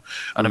cheat now?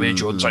 And Amir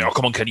Jordan's like, oh,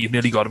 come on, Kenny, you've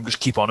nearly got him. Just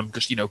keep on him.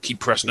 Just keep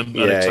pressing him.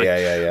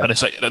 And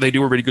it's like they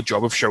do a really good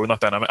job of showing that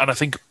dynamic. And I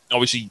think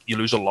obviously you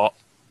lose a lot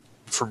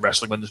from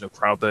wrestling when there's no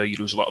crowd there. You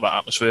lose a lot of that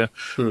atmosphere.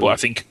 But I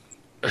think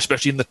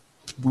especially in the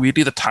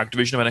tag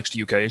division of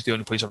NXT UK is the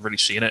only place I've really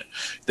seen it.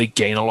 They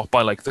gain a lot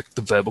by like the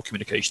verbal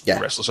communication the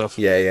wrestler stuff.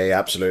 Yeah,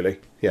 absolutely.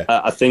 Yeah,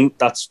 I think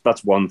that's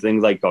one thing.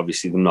 Like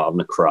obviously them not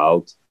having a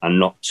crowd and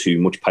not too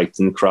much piped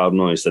in the crowd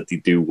noise that they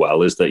do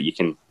well is that you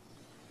can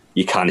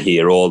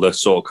hear all the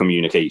sort of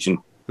communication.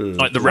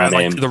 Like the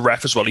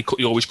ref as well. He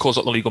always calls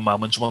out the legal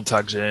man when someone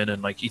tags in,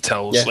 and like he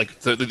tells like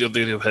the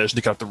other person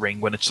to get out the ring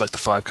when it's like the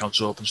 5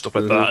 counts up and stuff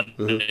like that.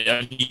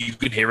 And you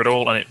can hear it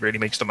all, and it really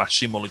makes the match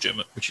seem more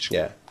legitimate, which is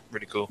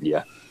really cool.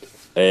 Yeah.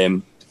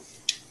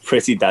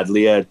 Pretty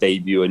Deadly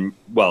debut, and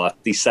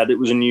they said it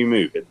was a new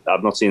move.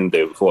 I've not seen them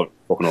do it before.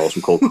 Fucking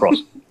awesome, called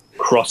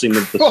crossing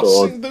of the sword.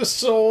 Crossing the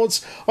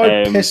swords.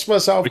 I pissed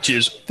myself.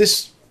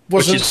 This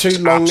wasn't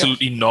too long.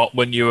 Absolutely not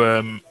when you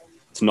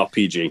It's not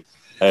PG.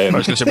 I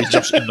was going to say it's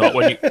absolutely not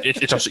when you.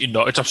 It's absolutely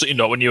not. It's absolutely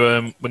not when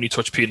you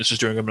touch penises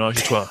during a menage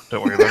a trois.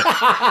 Don't worry about it.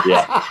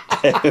 Yeah.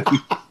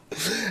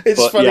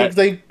 It's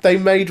funny. They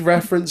made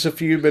reference a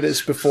few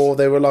minutes before.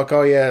 They were like,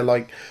 oh yeah,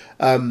 like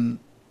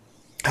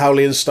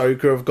Howley and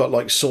Stoker have got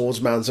like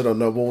swords mounted on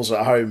their walls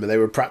at home, and they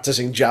were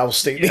practicing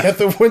jousting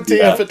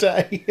the other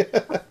day.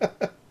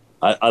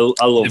 I love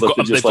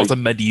that. They've got a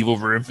medieval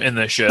room in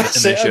their shed.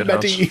 A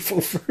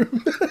medieval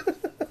room.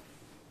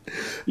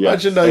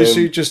 Imagine those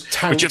who just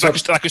tanked up.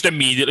 That just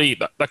immediately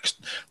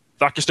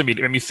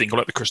made me think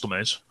about the Crystal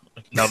Maze.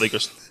 Now they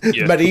just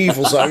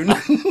medieval zone,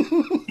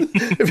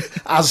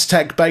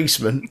 Aztec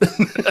basement.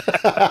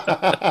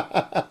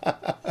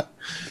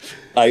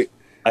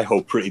 I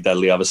hope Pretty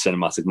Deadly have a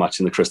cinematic match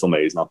in the Crystal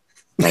Maze now.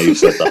 Now you've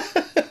said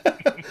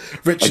that.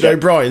 Richard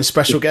O'Brien,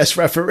 special guest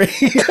referee.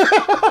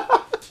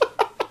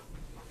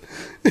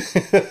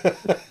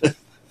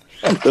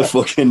 The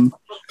fucking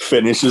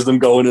finishes them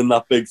going in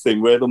that big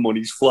thing where the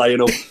money's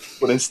flying up,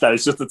 but instead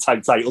it's just the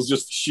tag titles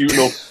just shooting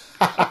up.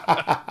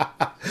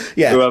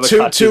 Yeah,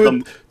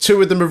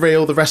 two of them are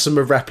real, the rest of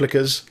them are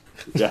replicas.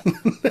 Yeah.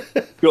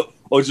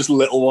 or just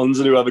little ones,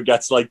 and whoever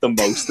gets like the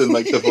most and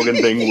like the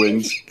fucking thing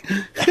wins.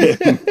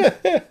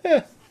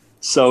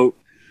 So,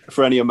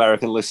 for any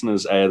American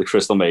listeners, the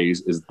Crystal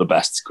Maze is the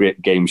best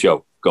game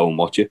show. Go and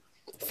watch it.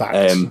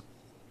 Facts.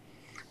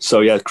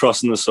 So yeah,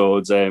 crossing the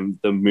swords. The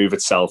move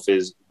itself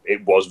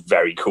was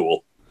very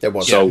cool. It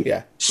was. So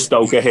yeah.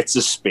 Stoker hits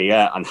a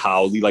spear, and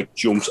Howley like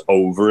jumps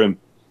over him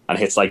and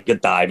hits like a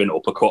diving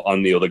uppercut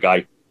on the other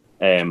guy.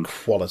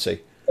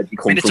 Quality.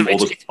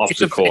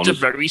 It's a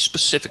very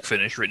specific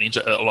finish. It needs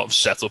a lot of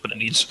setup, and it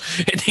needs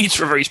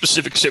a very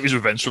specific series of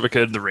events to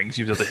occur in the ring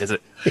to be able to hit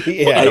it.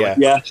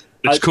 Yeah.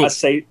 It's cool. I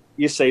say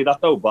you say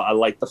that though, but I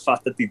like the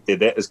fact that they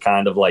did it as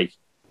kind of like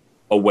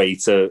a way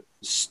to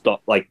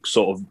stop, like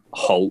sort of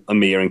halt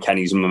Amir and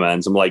Kenny's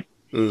momentum. Like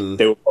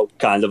they were both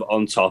kind of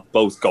on top,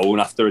 both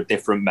going after a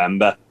different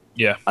member.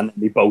 Yeah, and then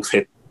they both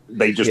hit.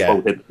 They just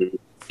both hit.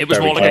 It was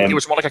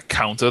more like a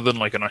counter than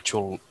like an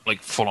actual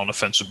like full on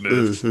offensive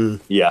move.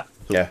 Mm-hmm. Yeah.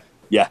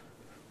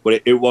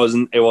 But it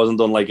wasn't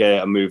done like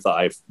a move that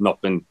I've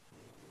not been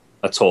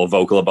at all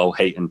vocal about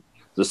hating.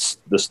 The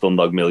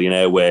Stundog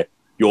Millionaire, where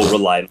you're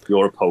relying on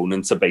your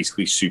opponent to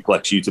basically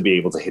suplex you to be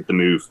able to hit the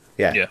move.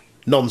 Yeah.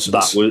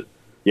 Nonsense.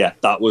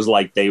 That was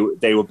like they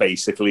were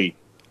basically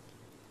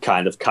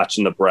kind of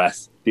catching the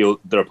breath.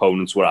 Their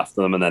opponents were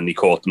after them, and then they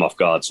caught them off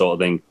guard, sort of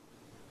thing.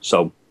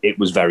 So it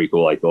was very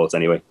cool, I thought.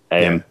 Anyway,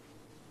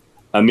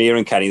 Amir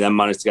and Kenny then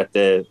managed to get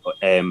the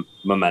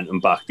momentum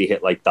back. They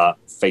hit like that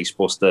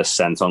facebuster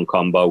senton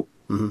combo,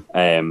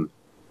 and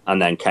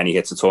then Kenny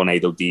hits a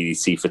tornado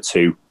DDT for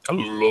 2. A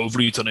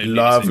lovely tornado.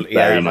 Lovely,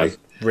 very nice,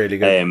 really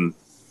good.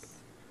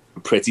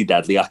 Pretty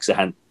deadly.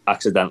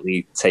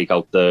 Accidentally take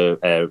out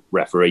the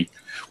referee.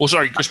 Well,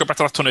 sorry, just go back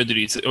to that tornado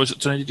DDT. Was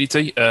it tornado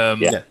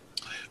DDT?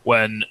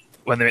 When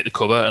they make the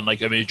cover and like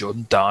Amir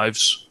Jordan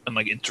dives and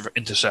like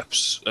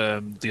intercepts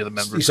the other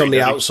member. He's on the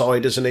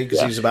outside, isn't he?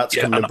 Because he's about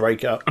to come and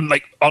break up. And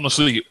like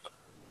honestly,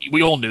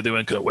 we all knew they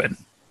weren't going to win.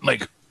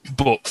 Like,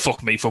 but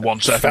fuck me for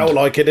 1 second. Felt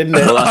like it, didn't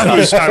it? I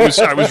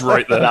was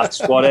right there. That's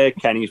what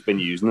Kenny's been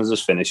using as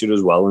his finisher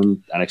as well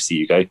in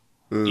NXT UK.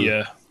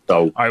 Yeah.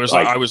 So I was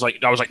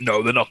like,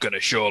 no, they're not going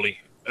to surely.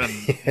 And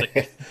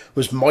it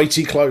was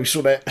mighty close,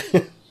 wasn't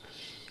it?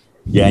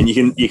 Yeah, and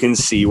you can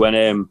see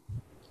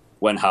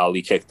when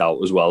Harley kicked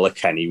out as well, like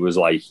Kenny was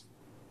like,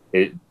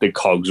 the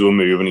cogs were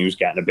moving. He was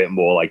getting a bit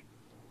more like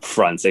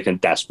frantic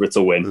and desperate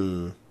to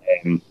win.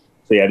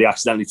 So yeah, they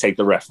accidentally take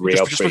the referee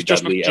out pretty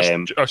deadly.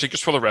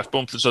 Just for the ref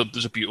bump, there's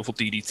a beautiful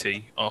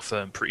DDT off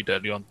Pretty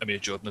Deadly on Amir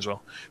Jordan as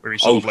well, where he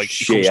sort of like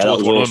he comes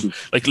towards one of them,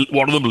 like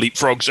one of them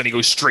leapfrogs, and he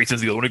goes straight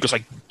into the other one. He goes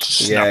like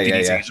snap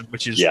DDTs,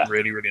 which is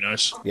really really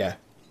nice. Yeah,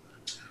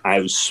 I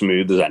was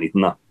smooth as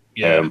anything. That.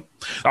 Yeah,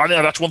 I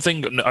mean, that's one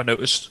thing I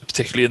noticed,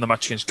 particularly in the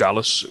match against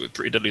Gallus,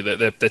 Pretty Deadly.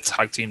 Their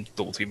tag team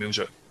double team moves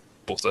are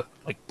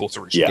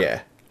buttery.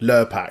 Yeah,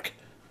 Lurpak.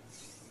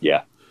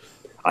 Yeah,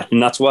 I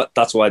think that's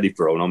why they've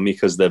grown on me,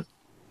 because their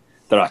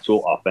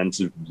actual offense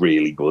is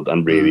really good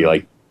and really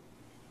like.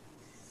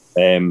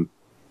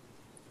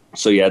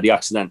 So yeah, they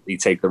accidentally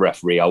take the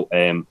referee out.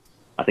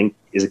 I think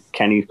is it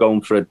Kenny's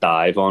going for a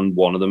dive on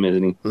one of them,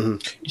 isn't he?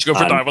 Mm-hmm. He's going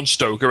for a dive on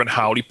Stoker, and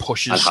Howley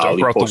pushes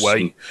Stoker out the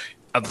way.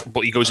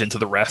 But he goes into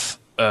the ref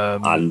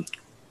and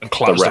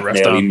claps the ref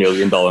down. $1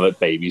 million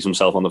babies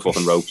himself on the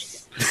fucking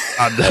ropes.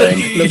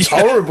 And looks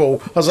horrible.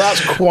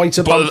 That's quite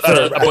a bump.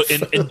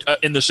 But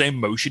in the same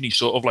motion, he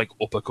sort of like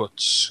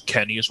uppercuts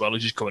Kenny as well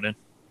as he's coming in.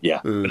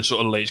 Yeah, and it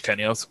sort of lays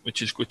Kenny out,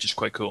 which is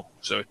quite cool.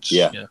 So it's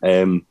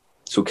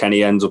so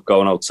Kenny ends up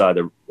going outside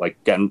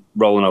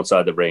rolling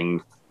outside the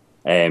ring.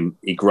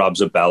 He grabs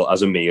a belt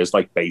as Amir's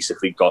like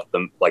basically got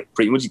them, like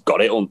pretty much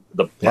got it on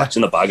the match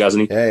in the bag,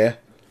 hasn't he?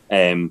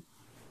 Yeah.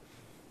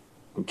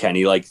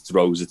 Kenny like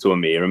throws it to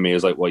Amir.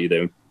 Amir's like, "What are you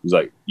doing?" He's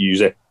like, "Use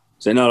it."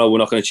 Say, "No, we're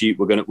not going to cheat.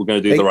 We're going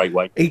to do it the right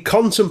way." He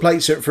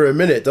contemplates it for a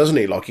minute, doesn't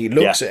he? Like he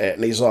looks at it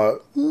and he's like,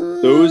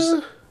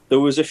 There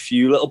was a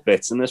few little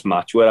bits in this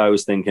match where I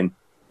was thinking,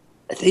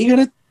 are they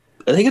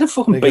gonna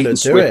fucking bait and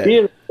switch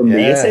here?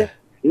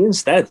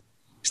 Instead,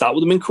 that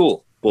would have been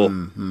cool. But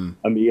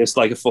Amir's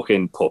like a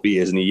fucking puppy,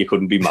 isn't he? You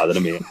couldn't be mad at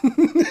Amir.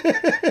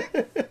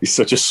 He's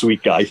such a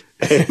sweet guy.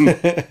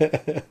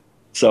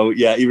 So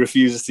yeah, he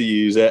refuses to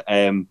use it.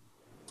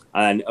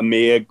 And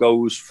Amir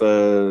goes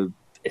for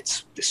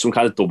it's some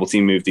kind of double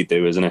team move they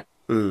do, isn't it?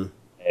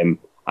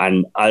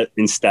 And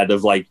instead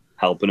of like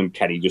helping him,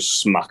 Kenny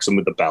just smacks him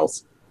with the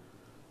belt,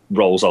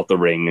 rolls out the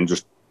ring, and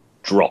just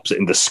drops it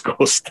in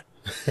disgust.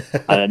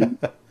 And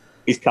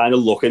he's kind of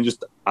looking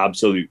just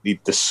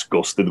absolutely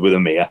disgusted with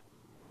Amir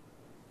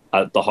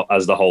as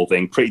the whole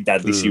thing. Pretty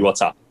Deadly. See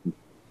what's happening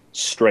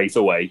straight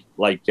away,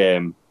 like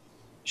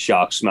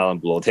shark smelling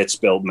blood, hit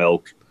spilled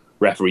milk.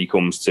 Referee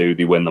comes to,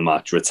 they win the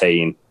match,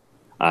 retain.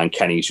 And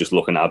Kenny's just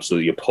looking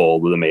absolutely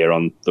appalled with Amir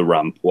on the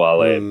ramp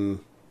while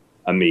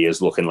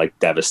Amir's looking like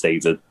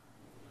devastated.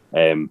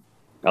 I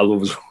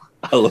love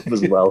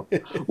as well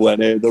when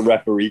the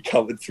referee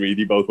counted 3,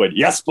 they both went,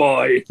 "Yes,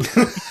 boy!"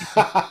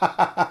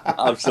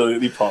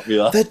 Absolutely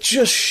popular. They're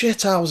just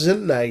shit houses,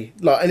 aren't they?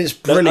 Like, and it's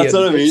brilliant. That's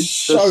what I mean. It's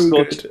so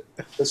good.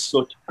 are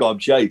such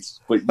gobshites,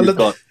 but I you've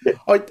got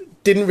I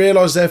didn't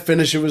realise their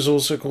finisher was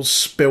also called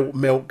Spilt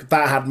Milk.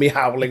 That had me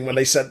howling when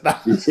they said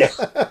that.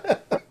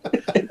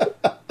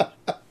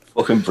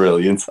 fucking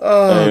brilliant.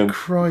 Oh,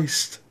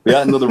 Christ. We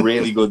had another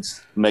really good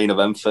main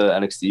event for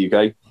NXT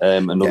UK.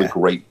 Another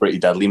great Pretty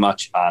Deadly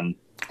match, and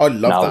I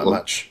love that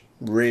match.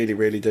 Really,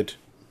 really did.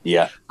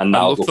 Yeah, and now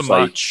I it loved looks the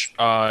like match.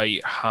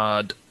 I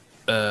had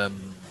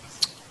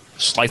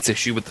slight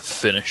issue with the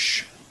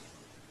finish.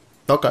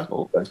 Okay.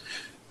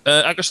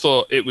 I just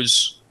thought it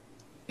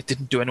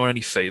didn't do anyone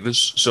any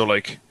favors. So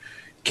like,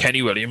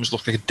 Kenny Williams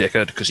looked like a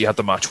dickhead because he had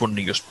the match won and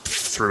he just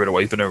threw it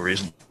away for no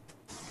reason.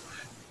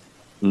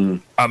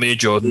 Amir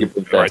Jordan,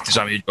 right? There's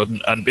Amir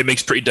Jordan, and it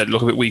makes Pretty Deadly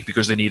look a bit weak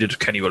because they needed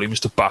Kenny Williams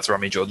to batter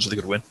Amir Jordan so they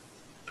could win.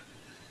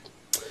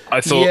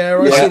 I thought,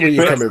 I see where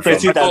you're coming from. I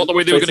thought the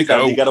way they were going to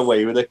go, they get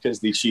away with it because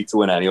they cheat to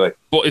win anyway.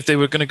 But if they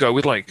were going to go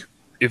with like,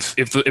 if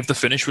the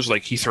finish was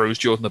like he throws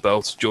Jordan the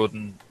belt,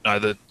 Jordan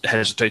either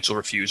hesitates or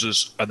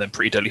refuses, and then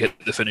Pretty Deadly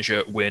hit the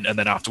finisher, win, and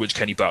then afterwards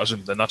Kenny batters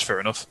him, then that's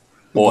fair enough.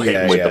 Or hit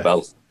him with the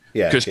belt.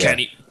 Yeah, because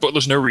Kenny, but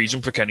there's no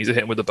reason for Kenny to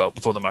hit him with the belt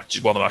before the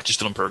match, while the match is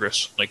still in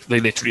progress. Like they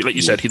literally, like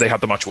you said, they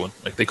had the match won.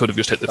 Like they could have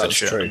just hit the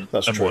finisher and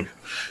won.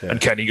 Yeah. And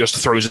Kenny just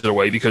throws it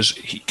away because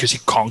he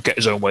can't get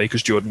his own way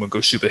because Jordan would go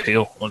super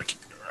heel. Like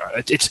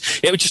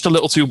it was just a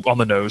little too on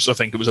the nose. I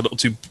think it was a little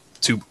too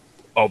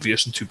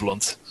obvious and too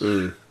blunt.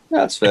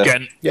 That's fair.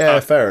 Again,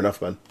 fair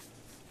enough, man.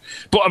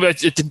 But I mean, it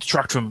didn't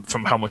detract from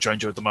how much I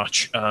enjoyed the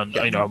match, and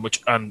you know how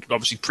much, and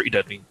obviously Pretty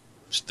Deadly.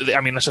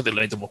 I mean, I said they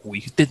made them look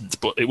weak. It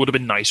didn't, but it would have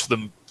been nice for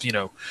them, you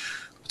know,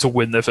 to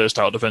win their first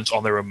title defense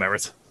on their own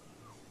merit.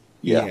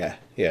 Yeah,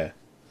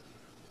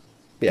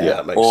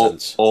 that makes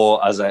sense.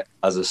 Or as I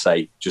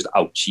say, just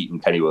out cheating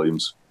Kenny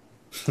Williams.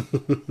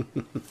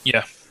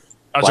 Yeah,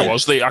 as it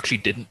was, they actually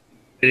didn't.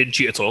 They didn't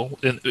cheat at all.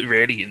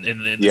 Really, in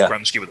the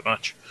grand scheme of the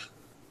match.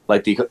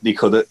 Like they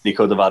could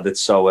have had it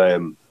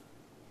so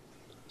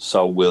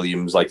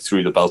Williams like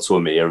threw the belt to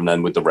Amir, and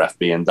then with the ref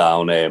being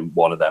down,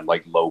 one of them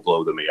like low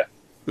blowed Amir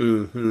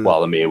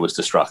while Amir was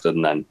distracted,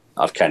 and then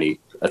have Kenny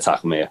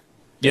attack Amir.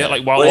 Yeah,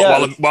 like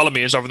while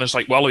Amir's having this,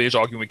 like while Amir's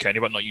arguing with Kenny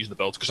about not using the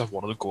belt because I've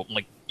one of them go up and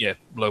like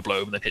low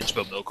blow and then hit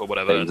Spilt Milk or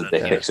whatever. And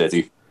then,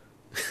 City.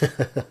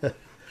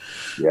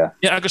 Yeah,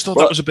 I just thought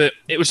that was a bit.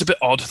 It was a bit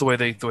odd the way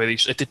they.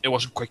 It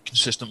wasn't quite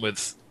consistent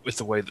with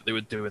the way that they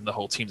were doing the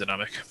whole team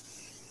dynamic.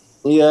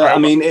 Yeah, I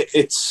mean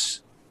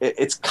it's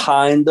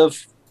kind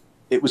of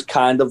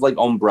like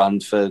on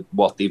brand for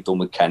what they've done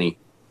with Kenny,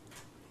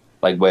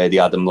 like where they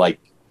had him like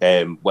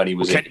when he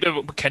was.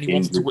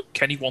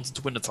 Kenny wanted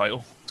to win the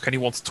title. Kenny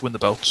wanted to win the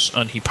belts,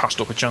 and he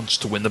passed up a chance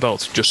to win the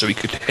belt just so he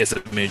could hit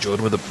Amir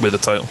Jordan with the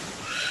title.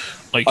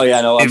 Like,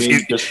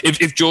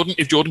 if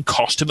Jordan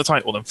cost him the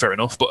title, then fair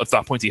enough. But at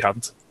that point, he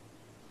hadn't.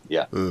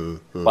 Yeah,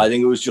 but I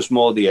think it was just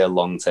more the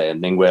long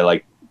term thing where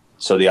like,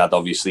 so they had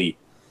obviously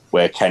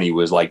where Kenny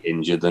was like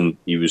injured and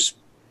he was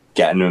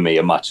getting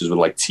Amir matches with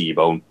like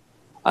T-Bone,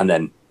 and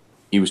then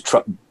he was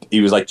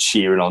like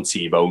cheering on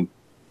T-Bone,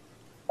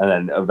 and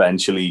then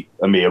eventually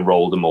Amir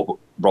rolled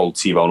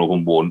T-Bone up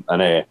and won,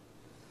 and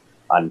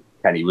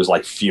Kenny was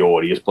like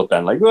furious, but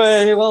then like,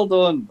 hey, well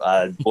done,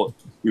 but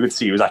you could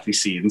see he was actually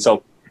seething.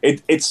 So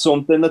it's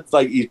something that's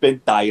like he's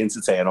been dying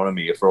to turn on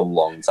Amir for a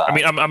long time. I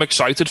mean, I'm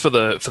excited for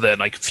their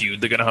like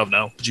feud they're gonna have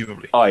now,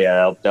 presumably. Oh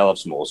yeah, they'll have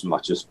some awesome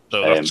matches.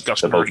 So that's they're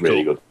both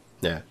really cool. good.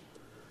 Yeah.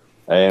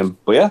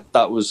 But yeah,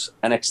 that was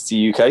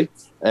NXT UK.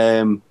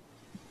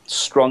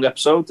 Strong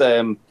episode.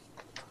 I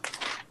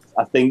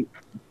think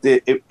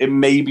it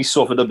maybe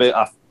suffered a bit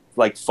after,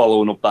 like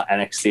following up that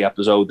NXT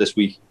episode this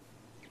week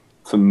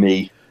for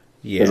me.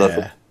 Yeah,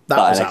 that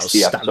was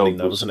NXT outstanding,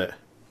 though, wasn't it?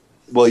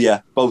 Well, yeah,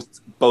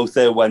 both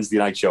their Wednesday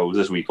night shows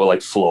this week were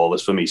like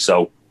flawless for me.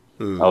 So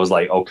I was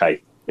like,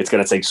 okay, it's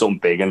going to take something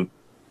big, and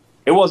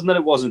it wasn't that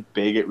it wasn't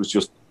big. It was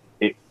just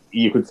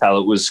you could tell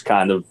it was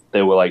kind of,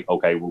 they were like,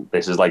 okay, well,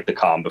 this is like the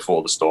calm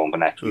before the storm for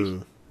next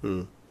week.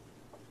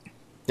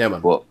 Yeah, man.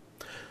 But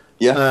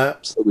yeah,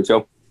 still good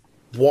show.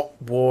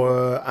 What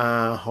were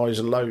our highs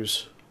and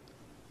lows?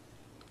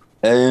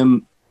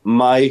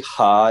 My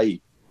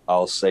high,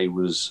 I'll say,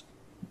 was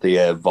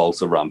the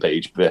Volta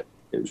Rampage bit.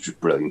 It was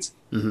just brilliant.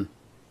 It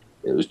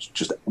was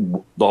just,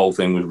 the whole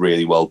thing was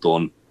really well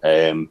done.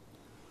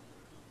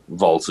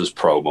 Volta's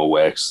promo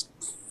works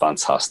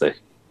fantastic.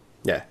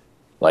 Yeah,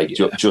 like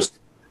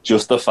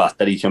just the fact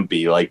that he can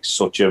be like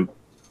such a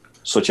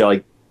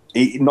like,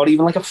 not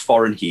even like a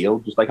foreign heel,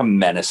 just like a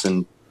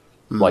menacing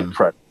like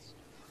presence.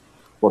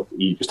 But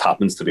he just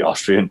happens to be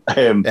Austrian.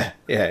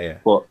 Yeah.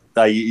 But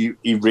he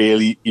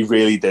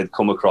really did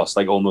come across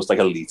like almost like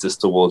elitist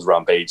towards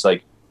Rampage,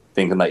 like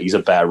thinking that he's a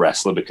better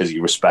wrestler because he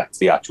respects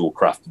the actual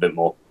craft a bit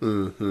more.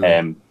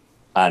 And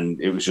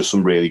it was just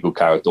some really good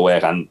character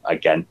work. And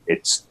again,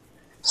 it's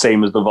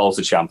same as the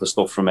Volta Ciampa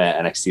stuff from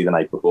NXT the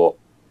night before.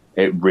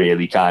 It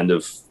really kind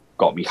of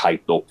got me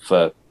hyped up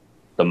for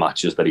the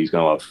matches that he's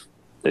going to have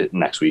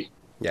next week.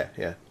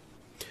 Yeah.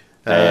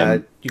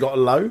 You got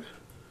a low?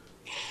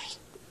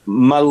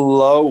 My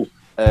low,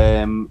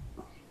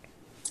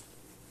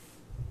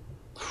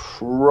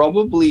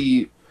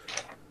 probably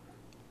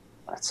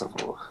Let's have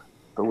a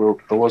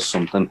look. There was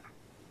something.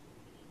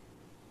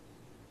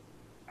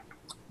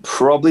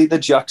 Probably the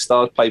Jack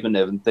Stars Piper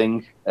Niven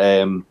thing.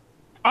 I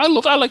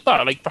like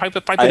that. Like Piper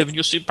Niven,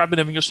 Piper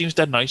Niven just seems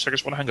dead nice. I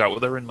just want to hang out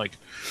with her and like.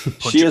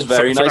 She is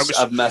very nice.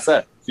 I've met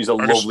her. She's a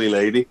lovely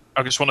lady.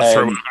 I just want to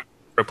throw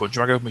a punch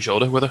bag over my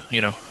shoulder with her,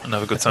 and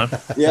have a good time.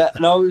 Yeah,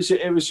 no, this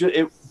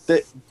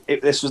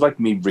was like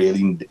me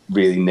really,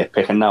 really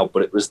nitpicking now,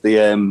 but it was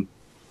the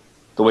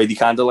way they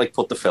kind of like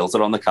put the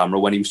filter on the camera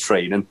when he was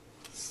training,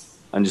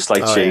 and just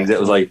like changed. Yeah.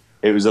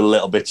 It was a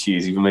little bit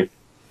cheesy for me.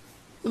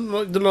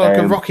 Like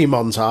a Rocky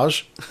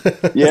montage.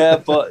 Yeah,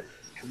 but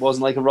it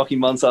wasn't like a Rocky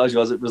montage,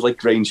 was it? It was like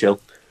Grain Chill.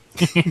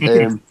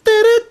 It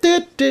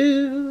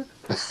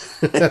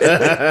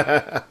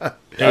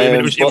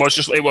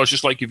was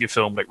just like if you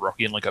filmed like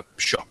Rocky in like a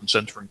shopping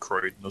centre in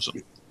Croydon or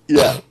something.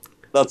 Yeah,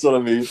 that's what I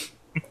mean.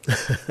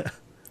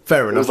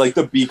 Fair enough. It was like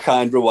the Be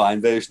Kind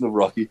Rewind version of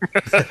Rocky.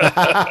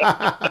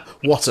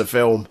 What a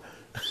film!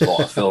 What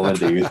a film,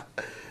 indeed.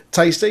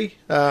 Tasty,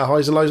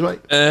 highs and lows, mate.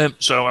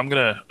 So I'm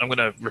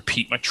gonna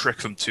repeat my trick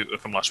from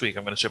last week.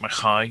 I'm gonna say my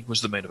high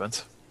was the main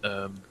event.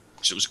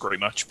 Because it was a great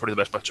match, probably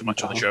the best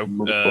match on the show.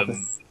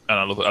 And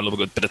I love a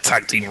good bit of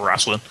tag team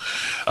wrestling.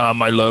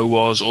 My low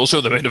was also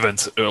the main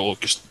event, or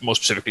just more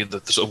specifically the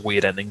sort of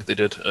weird ending they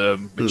did,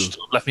 which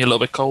left me a little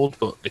bit cold,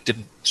 but it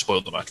didn't spoil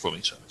the match for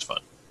me, so it's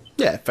fine.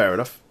 Yeah, fair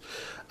enough.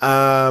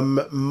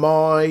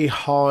 My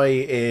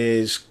high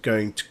is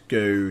going to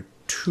go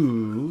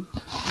to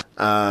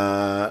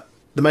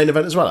the main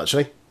event as well,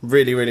 actually.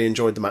 Really, really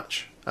enjoyed the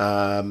match.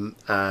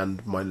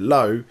 And my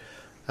low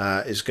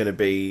is going to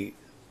be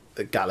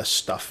the Gallus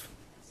stuff.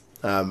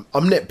 I'm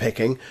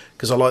nitpicking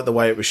because I like the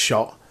way it was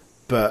shot,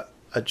 but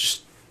I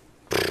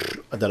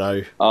don't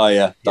know. Oh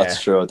yeah,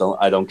 that's true.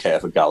 I don't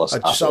care for Gallus.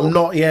 I'm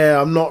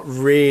not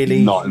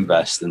really not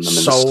invested in them.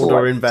 Sold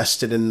or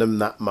invested in them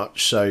that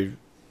much. So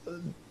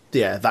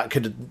yeah, that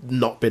could have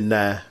not been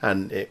there,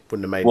 and it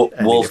wouldn't have made.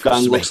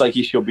 Wolfgang looks like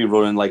he should be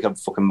running like a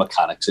fucking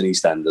mechanics in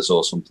EastEnders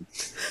or something.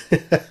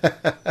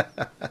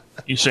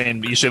 You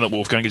saying that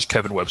Wolfgang is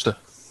Kevin Webster?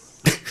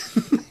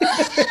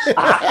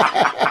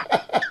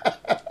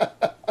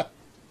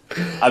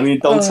 I mean,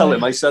 don't tell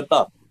him I said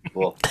that.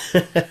 Well.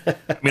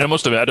 I mean, I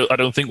must admit, I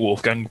don't think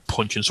Wolfgang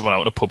punching someone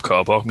out in a pub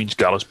car park means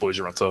Gallus boys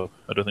are on top.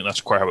 I don't think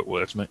that's quite how it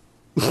works, mate.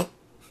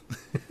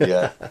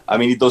 Yeah, I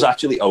mean, he does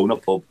actually own a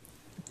pub.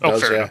 Oh,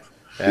 fair enough.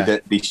 Yeah.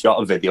 They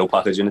shot a video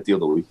package in it the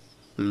other week.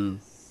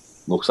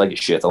 Looks like a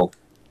shithole.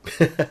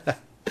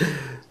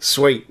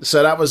 Sweet.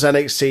 So that was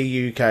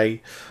NXT UK.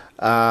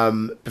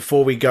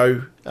 Before we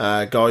go,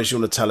 guys, you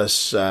want to tell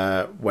us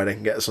where they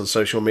can get us on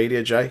social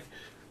media, Jay?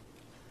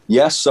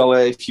 Yes, so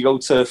if you go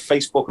to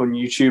Facebook and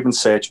YouTube and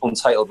search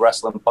Untitled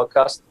Wrestling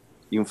Podcast,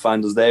 you can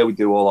find us there. We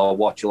do all our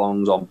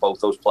watch-alongs on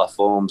both those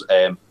platforms.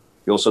 We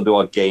also do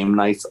our game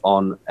night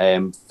on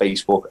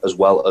Facebook, as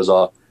well as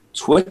our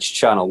Twitch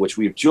channel, which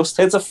we've just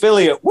hit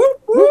affiliate. Woo,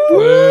 woo,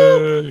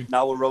 woo.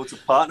 Now we're road to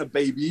partner,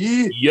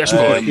 baby. Yes,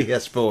 boy.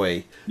 Yes,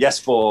 boy. Yes,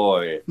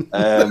 boy.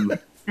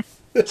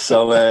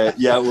 So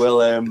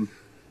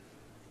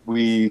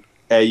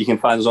you can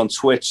find us on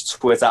Twitch,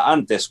 Twitter,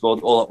 and Discord,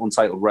 all at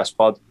Untitled Rest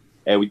Pod.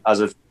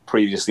 As I've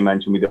previously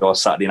mentioned, we do our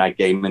Saturday night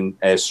gaming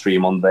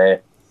stream on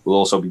there. We'll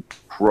also be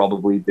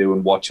probably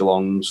doing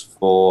watch-alongs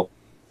for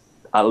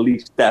at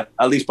least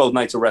both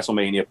nights of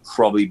WrestleMania,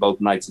 probably both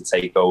nights of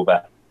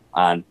TakeOver,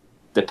 and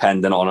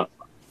depending on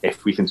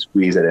if we can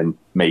squeeze it in,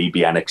 maybe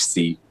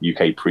NXT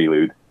UK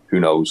Prelude. Who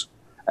knows?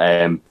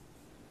 That's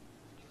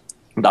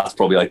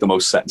probably like the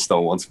most set in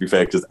stone one, to be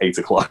fair, because it's 8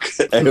 o'clock.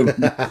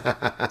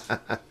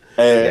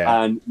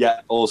 And yeah,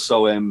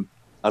 also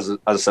as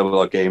I said with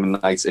our gaming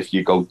nights, if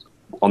you go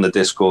on the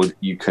Discord,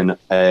 you can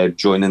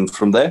join in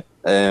from there.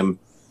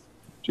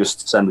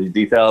 Just send me the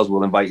details.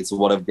 We'll invite you to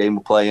whatever game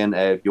we're playing.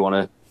 If you want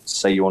to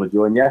say you want to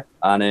join, yeah,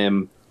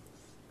 and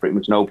pretty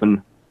much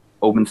an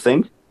open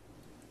thing.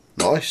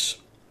 Nice.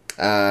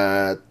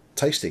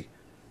 Tasty.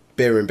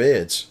 Beer and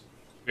beards.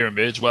 Beer and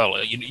beards.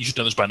 Well, you should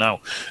know this by now.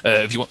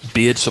 If you want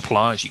beard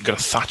supplies, you can go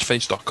to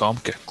thatchface.com,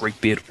 get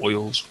great beard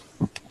oils,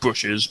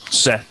 brushes,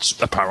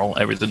 sets, apparel,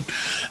 everything.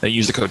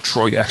 Use the code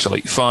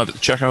TroyXL85 at the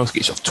checkout,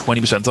 get yourself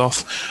 20%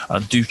 off,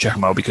 and do check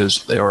them out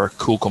because they are a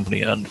cool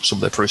company, and some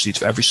of their proceeds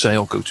for every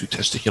sale go to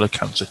testicular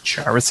cancer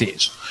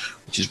charities,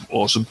 which is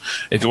awesome.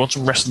 If you want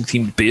some wrestling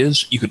themed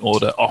beers, you can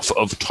order off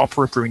of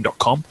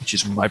topropebrewing.com, which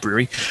is my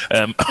brewery.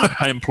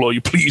 I implore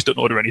you, please don't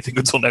order anything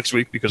until next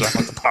week, because I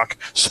have to pack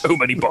so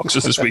many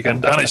boxes this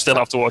weekend, and I still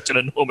have to watch an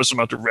enormous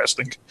amount of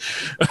wrestling.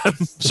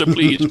 So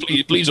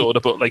please order,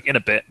 but like in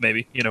a bit,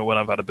 maybe, when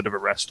I've had a bit of a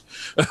rest.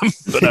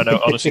 But no,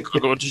 honestly,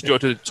 just go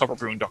to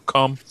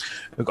topropebrewing.com.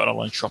 We've got an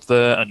online shop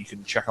there, and you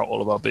can check out all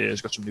of our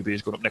beers. Got some new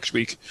beers going up next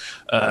week.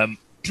 Yeah,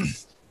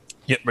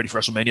 ready for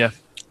WrestleMania.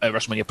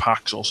 WrestleMania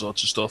packs, all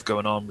sorts of stuff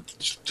going on.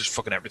 Just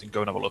fucking everything.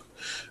 Go and have a look.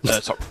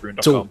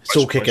 Topropebrewing.com. It's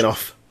all kicking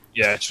off.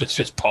 Yeah,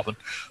 it's popping.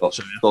 It's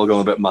all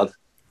going a bit mad.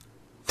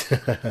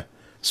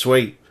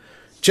 Sweet.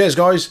 Cheers,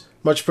 guys.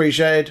 Much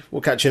appreciated.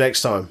 We'll catch you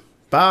next time.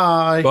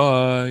 Bye.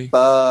 Bye.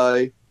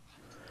 Bye.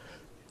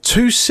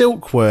 Two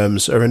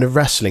silkworms are in a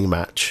wrestling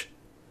match.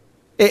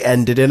 It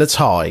ended in a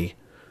tie.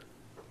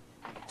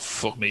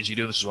 Fuck me, is he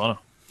doing this as well?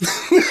 You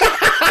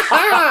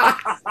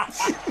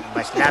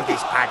must love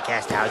this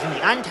podcast house and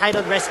the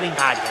Untitled Wrestling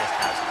Podcast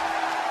House.